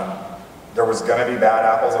 There was going to be bad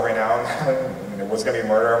apples every now and then. There was going to be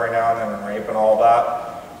murder every now and then, and rape and all of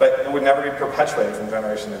that. But it would never be perpetuated from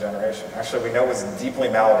generation to generation. Actually, we know it was deeply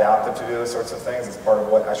maladaptive to do those sorts of things. It's part of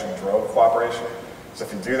what actually drove cooperation. So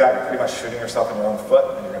if you do that, you're pretty much shooting yourself in your own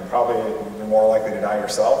foot, and you're going to probably be more likely to die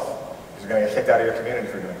yourself, because you're going to get kicked out of your community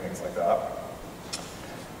for doing things like that.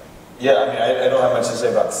 Yeah, I mean, I don't have much to say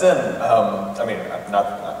about sin. I mean, that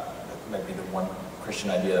might be the one Christian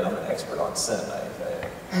idea that I'm an expert on sin. I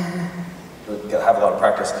have a lot of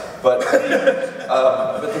practice. But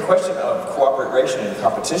the question of cooperation and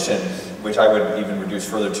competition, which I would even reduce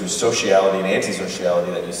further to sociality and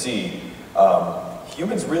anti-sociality that you see,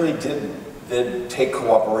 humans really did take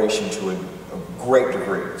cooperation to a great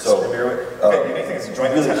degree. So, anything is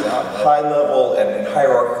joint really attention. high level and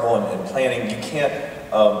hierarchical and planning. You can't,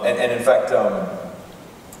 and in fact,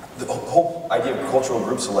 the whole idea of cultural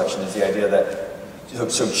group selection is the idea that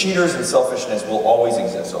so cheaters and selfishness will always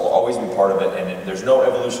exist. It will always be part of it, and there's no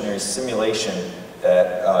evolutionary simulation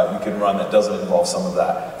that you can run that doesn't involve some of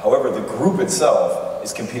that. However, the group itself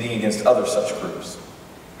is competing against other such groups.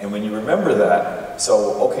 And when you remember that,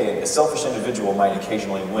 so, okay, a selfish individual might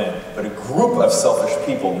occasionally win, but a group of selfish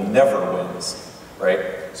people never wins, right?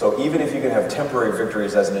 So even if you can have temporary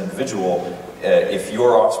victories as an individual, if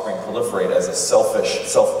your offspring proliferate as a selfish,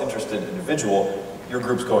 self-interested individual, your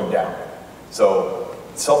group's going down. So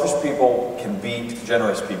selfish people can beat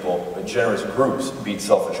generous people, but generous groups beat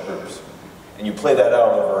selfish groups. And you play that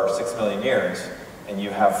out over 6 million years, and you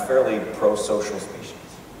have fairly pro-social species.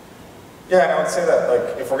 Yeah, and I would say that,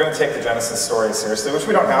 like, if we're going to take the Genesis story seriously, which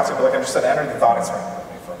we don't have to, but like I just said, enter the thought experiment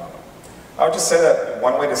with me for a moment. I would just say that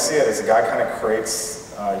one way to see it is a guy kind of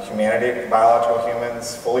creates humanity, biological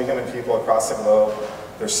humans, fully human people across the globe.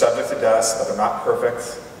 They're subject to death, but they're not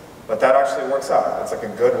perfect. But that actually works out. It's like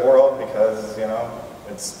a good world because, you know,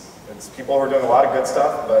 it's people who are doing a lot of good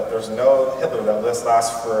stuff, but there's no Hitler that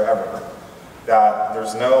lasts forever. That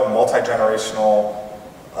there's no multi-generational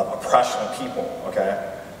oppression of people, okay?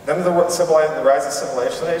 Then the rise of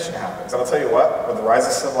civilization happens. And I'll tell you what, with the rise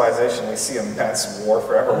of civilization, we see immense war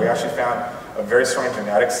forever. We actually found a very strong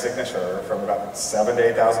genetic signature from about 7,000 to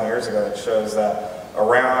 8,000 years ago that shows that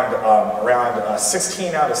around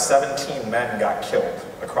 16 out of 17 men got killed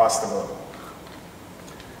across the globe.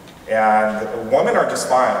 And women are just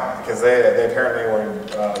fine because they apparently were,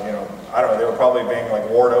 you know, I don't know, they were probably being like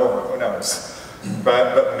warred over, who knows.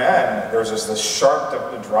 But men, there's just this sharp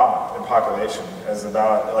drop in population, as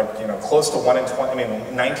about, like, you know, close to 1 in 20, I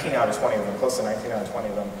mean, 19 out of 20 of them, close to 19 out of 20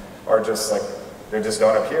 of them are just like, they just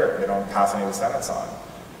don't appear, they don't pass any descendants on.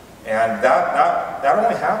 And that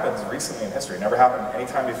only happens recently in history. It never happened any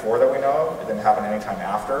time before that we know of. It didn't happen any time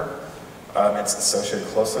after. It's associated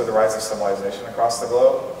closely with the rise of civilization across the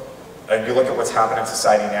globe. And you look at what's happening in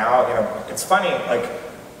society now, you know, it's funny, like,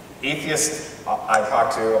 atheists I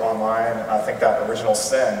talk to online, I think that original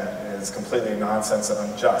sin is completely nonsense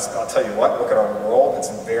and unjust. But I'll tell you what, look at our world,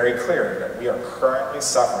 it's very clear that we are currently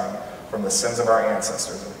suffering from the sins of our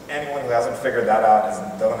ancestors. And anyone who hasn't figured that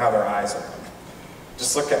out don't have their eyes open.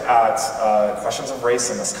 Just look at questions of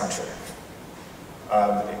race in this country.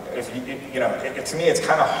 To me, it's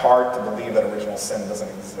kind of hard to believe that original sin doesn't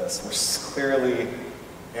exist. We're clearly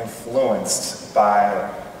influenced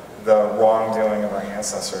by the wrongdoing of our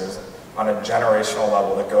ancestors on a generational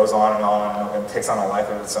level that goes on and takes on a life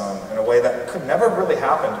of its own in a way that could never really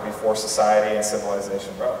happen before society and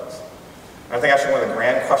civilization rose. And I think actually one of the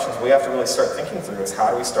grand questions we have to really start thinking through is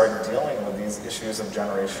how do we start dealing with these issues of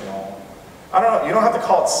generational, I don't know, you don't have to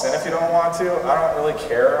call it sin if you don't want to, I don't really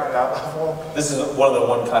care on that level. This is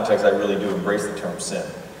one context I really do embrace the term sin.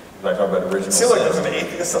 When I talk about original sin. Like there's an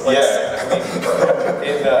atheist that likes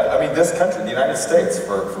sin. I mean, this country, the United States,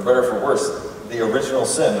 for better or for worse, the original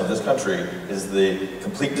sin of this country is the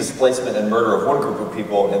complete displacement and murder of one group of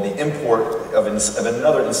people and the import of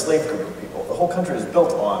another enslaved group of people. The whole country is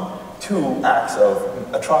built on 2 acts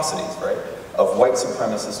of atrocities, right? Of white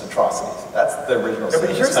supremacist atrocities. That's the original sin.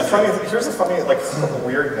 But here's the funny like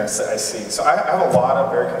weirdness that I see. So I have a lot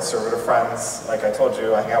of very conservative friends. Like I told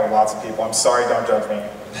you, I hang out with lots of people. I'm sorry, don't judge me.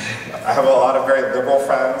 I have a lot of very liberal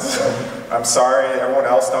friends. I'm sorry, everyone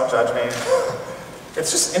else, don't judge me. It's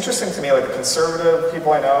just interesting to me, like the conservative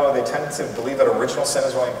people I know, they tend to believe that original sin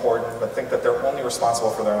is really important, but think that they're only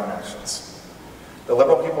responsible for their own actions. The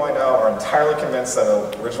liberal people I know are entirely convinced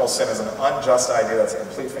that original sin is an unjust idea that's a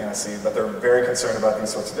complete fantasy, but they're very concerned about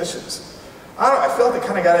these sorts of issues. I don't know, I feel like they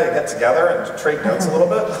kind of got to get together and trade notes a little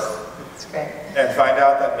bit. That's great. And find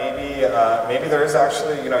out that maybe there is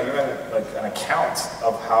actually, you know, even like an account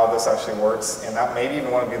of how this actually works, and that maybe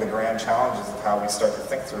even one of the grand challenges of how we start to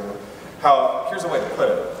think through how, here's a way to put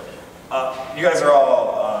it. You guys are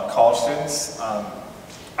all college students.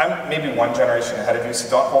 I'm maybe one generation ahead of you, so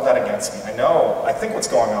don't hold that against me. I think what's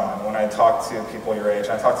going on when I talk to people your age,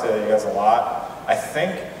 and I talk to you guys a lot, I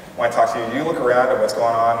think when I talk to you, you look around at what's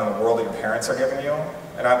going on in the world that your parents are giving you,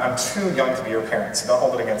 and I'm too young to be your parent, so don't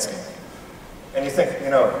hold it against me. And you think, you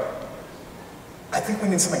know, I think we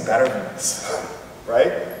need something better than this,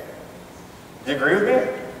 right? Do you agree with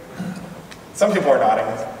me? Some people are nodding.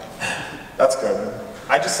 That's good.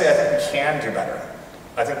 I just say I think we can do better.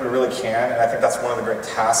 I think we really can, and I think that's one of the great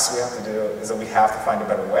tasks we have to do, is that we have to find a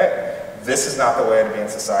better way. This is not the way to be in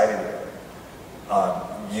society together.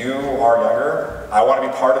 You are younger. I want to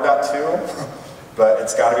be part of that too, but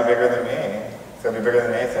it's got to be bigger than me. It's got to be bigger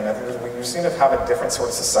than Nathan. I think we just need to have a different sort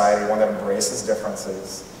of society, one that embraces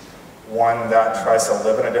differences, one that tries to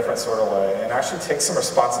live in a different sort of way, and actually take some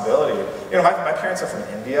responsibility. You know, my parents are from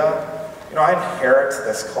India. You know, I inherit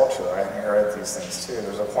this culture. I inherit these things too.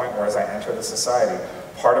 There's a point where as I enter the society,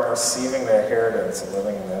 part of receiving the inheritance of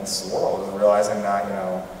living in this world is realizing that, you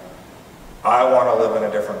know, I want to live in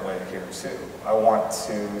a different way here too. I want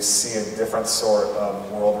to see a different sort of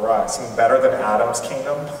world rise. Something better than Adam's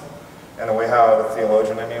kingdom, and the way how the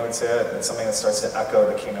theologian in me would say it, it's something that starts to echo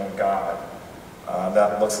the kingdom of God.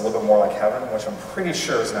 That looks a little bit more like heaven, which I'm pretty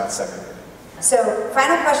sure is not segregated. So,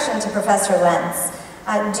 final question to Professor Lentz.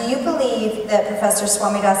 Do you believe that Professor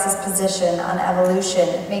Swamidass's position on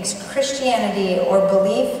evolution makes Christianity or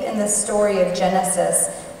belief in the story of Genesis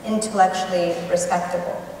intellectually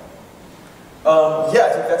respectable? Yeah, I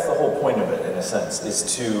think that's the whole point of it, in a sense,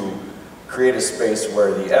 is to create a space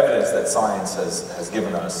where the evidence that science has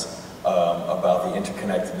given us about the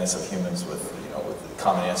interconnectedness of humans with the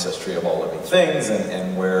common ancestry of all living things,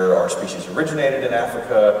 and where our species originated in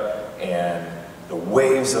Africa, and the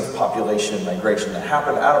waves of population migration that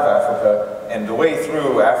happened out of Africa, and the way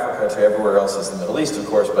through Africa to everywhere else is the Middle East, of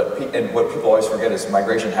course, and what people always forget is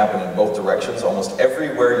migration happened in both directions. Almost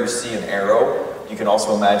everywhere you see an arrow, you can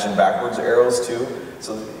also imagine backwards arrows too.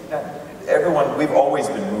 So everyone, we've always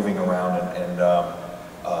been moving around and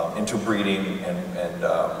interbreeding, and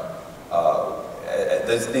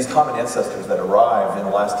these common ancestors that arrived in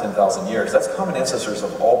the last 10,000 years, that's common ancestors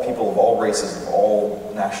of all people, of all races, of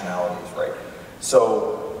all nationalities, right?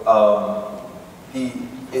 So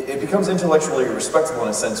it becomes intellectually respectable in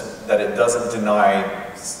a sense that it doesn't deny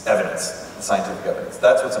evidence, scientific evidence.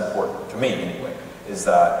 That's what's important, to me anyway, is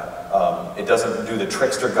that it doesn't do the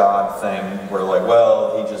trickster God thing where like,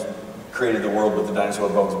 well, he just created the world with the dinosaur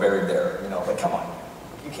bones buried there. You know, like, come on.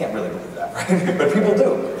 You can't really believe that, right? But people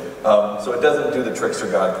do. So it doesn't do the trickster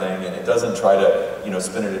God thing, and it doesn't try to,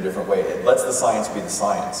 spin it a different way. It lets the science be the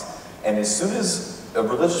science. And as soon as a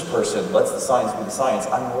religious person lets the science be the science,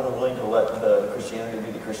 I'm more than willing to let the Christianity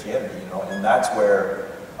be the Christianity, and that's where,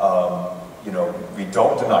 we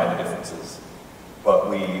don't deny the differences, but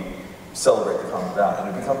we celebrate the common ground,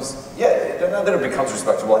 and it becomes, not that it becomes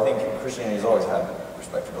respectable. I think Christianity has always had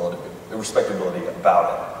respectability about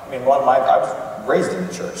it. I mean, I was raised in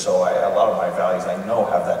the church, so a lot of my values I know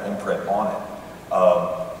have that imprint on it.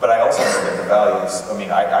 But I also know that the values,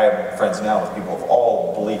 I have friends now with people of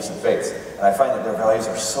all beliefs and faiths, and I find that their values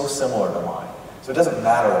are so similar to mine. So it doesn't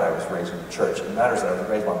matter that I was raised in the church, it matters that I was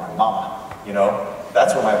raised by my mama,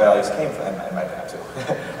 That's where my values came from, and my dad too.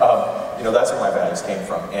 That's where my values came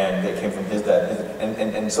from, and they came from his dad,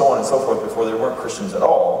 and so on and so forth, before there weren't Christians at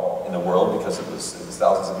all in the world, because it was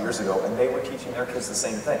thousands of years ago, and they were teaching their kids the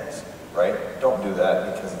same things, right? Don't do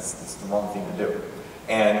that, because it's the wrong thing to do.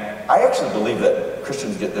 And I actually believe that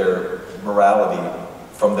Christians get their morality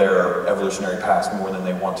from their evolutionary past more than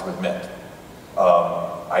they want to admit.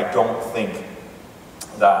 I don't think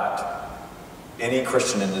that any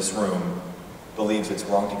Christian in this room believes it's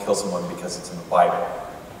wrong to kill someone because it's in the Bible.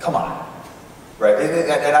 Come on, right?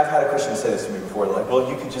 And I've had a Christian say this to me before, like, well,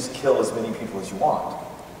 you can just kill as many people as you want.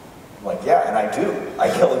 I'm like, yeah, and I do. I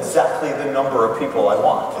kill exactly the number of people I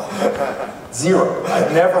want. 0.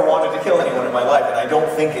 I've never wanted to kill anyone in my life, and I don't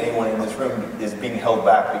think anyone in this room is being held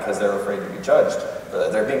back because they're afraid to be judged.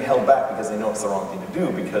 They're being held back because they know it's the wrong thing to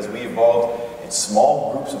do, because we evolved in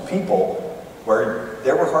small groups of people where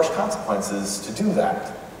there were harsh consequences to do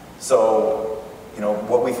that. So,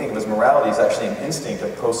 what we think of as morality is actually an instinct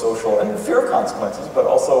of pro-social and fear of consequences, but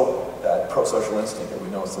also that pro-social instinct that we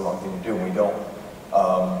know it's the wrong thing to do, and we don't.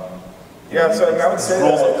 So I would say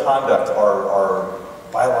rules of conduct are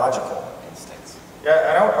biological instincts. Yeah,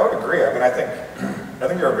 and I would agree. I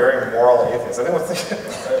think you're a very moral atheist. I think one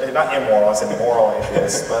thing, not immoral, I said moral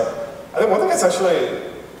atheist, but I think one thing that's actually,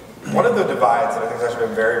 one of the divides that I think has actually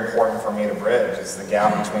been very important for me to bridge is the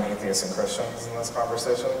gap between atheists and Christians in this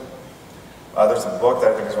conversation. There's a book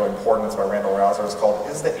that I think is really important. It's by Randall Rouser. It's called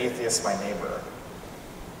 "Is the Atheist My Neighbor?"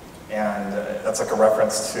 And that's like a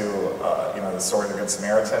reference to the story of the Good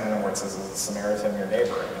Samaritan, where it says, "Is the Samaritan your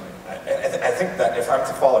neighbor?" And I think that if I'm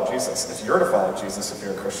to follow Jesus, if you're to follow Jesus, if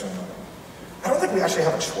you're a Christian, I don't think we actually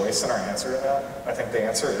have a choice in our answer to that. I think the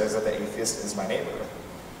answer is that the atheist is my neighbor.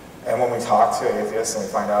 And when we talk to atheists and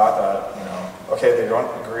we find out that, okay, they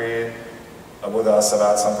don't agree with us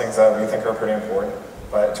about some things that we think are pretty important,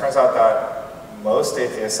 but it turns out that most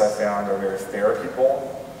atheists I found are very fair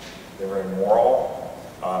people. They're very moral.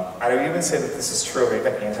 I would even say that this is true of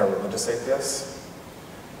even anti-religious atheists.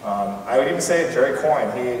 I would even say Jerry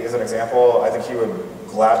Coyne, he is an example. I think he would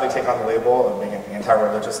gladly take on the label of being an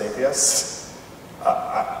anti-religious atheist.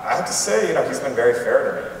 I have to say, he's been very fair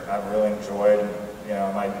to me. I've really enjoyed,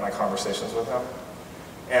 my conversations with him.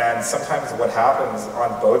 And sometimes what happens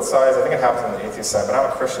on both sides, I think it happens on the atheist side, but I'm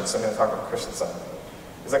a Christian, so I'm going to talk about the Christian side,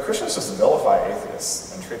 is that Christians just vilify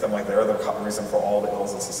atheists and treat them like they're the reason for all the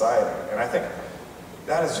ills in society. And I think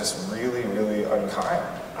that is just really, really unkind.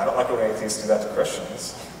 I don't like it when atheists do that to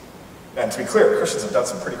Christians. And to be clear, Christians have done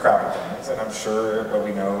some pretty crappy things, and I'm sure what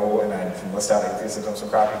we know, and I can list out atheists have done some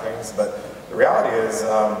crappy things, but the reality is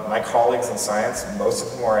my colleagues in science, most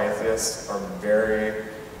of whom are atheists, are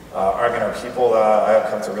are people that I have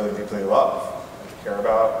come to really deeply love and to care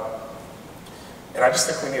about. And I just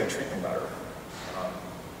think we need to treat them better.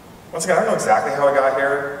 Once again, I don't know exactly how I got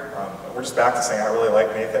here. We're just back to saying I really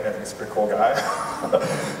like Nathan. I think he's a pretty cool guy.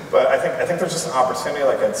 But I think there's just an opportunity,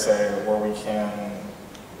 like I'd say, where we can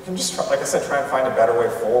just, like I said, try and find a better way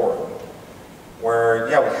forward. Where,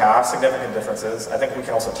 yeah, we have significant differences. I think we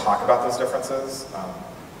can also talk about those differences.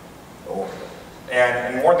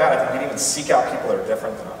 And more than that, I think we can even seek out people that are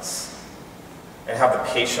different than us. And have the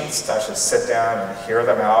patience to actually sit down and hear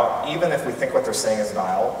them out, even if we think what they're saying is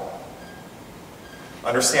vile.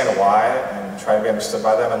 Understand why, and try to be understood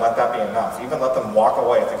by them, and let that be enough. Even let them walk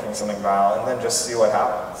away thinking something vile, and then just see what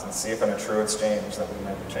happens, and see if in a true exchange that we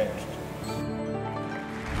might be changed.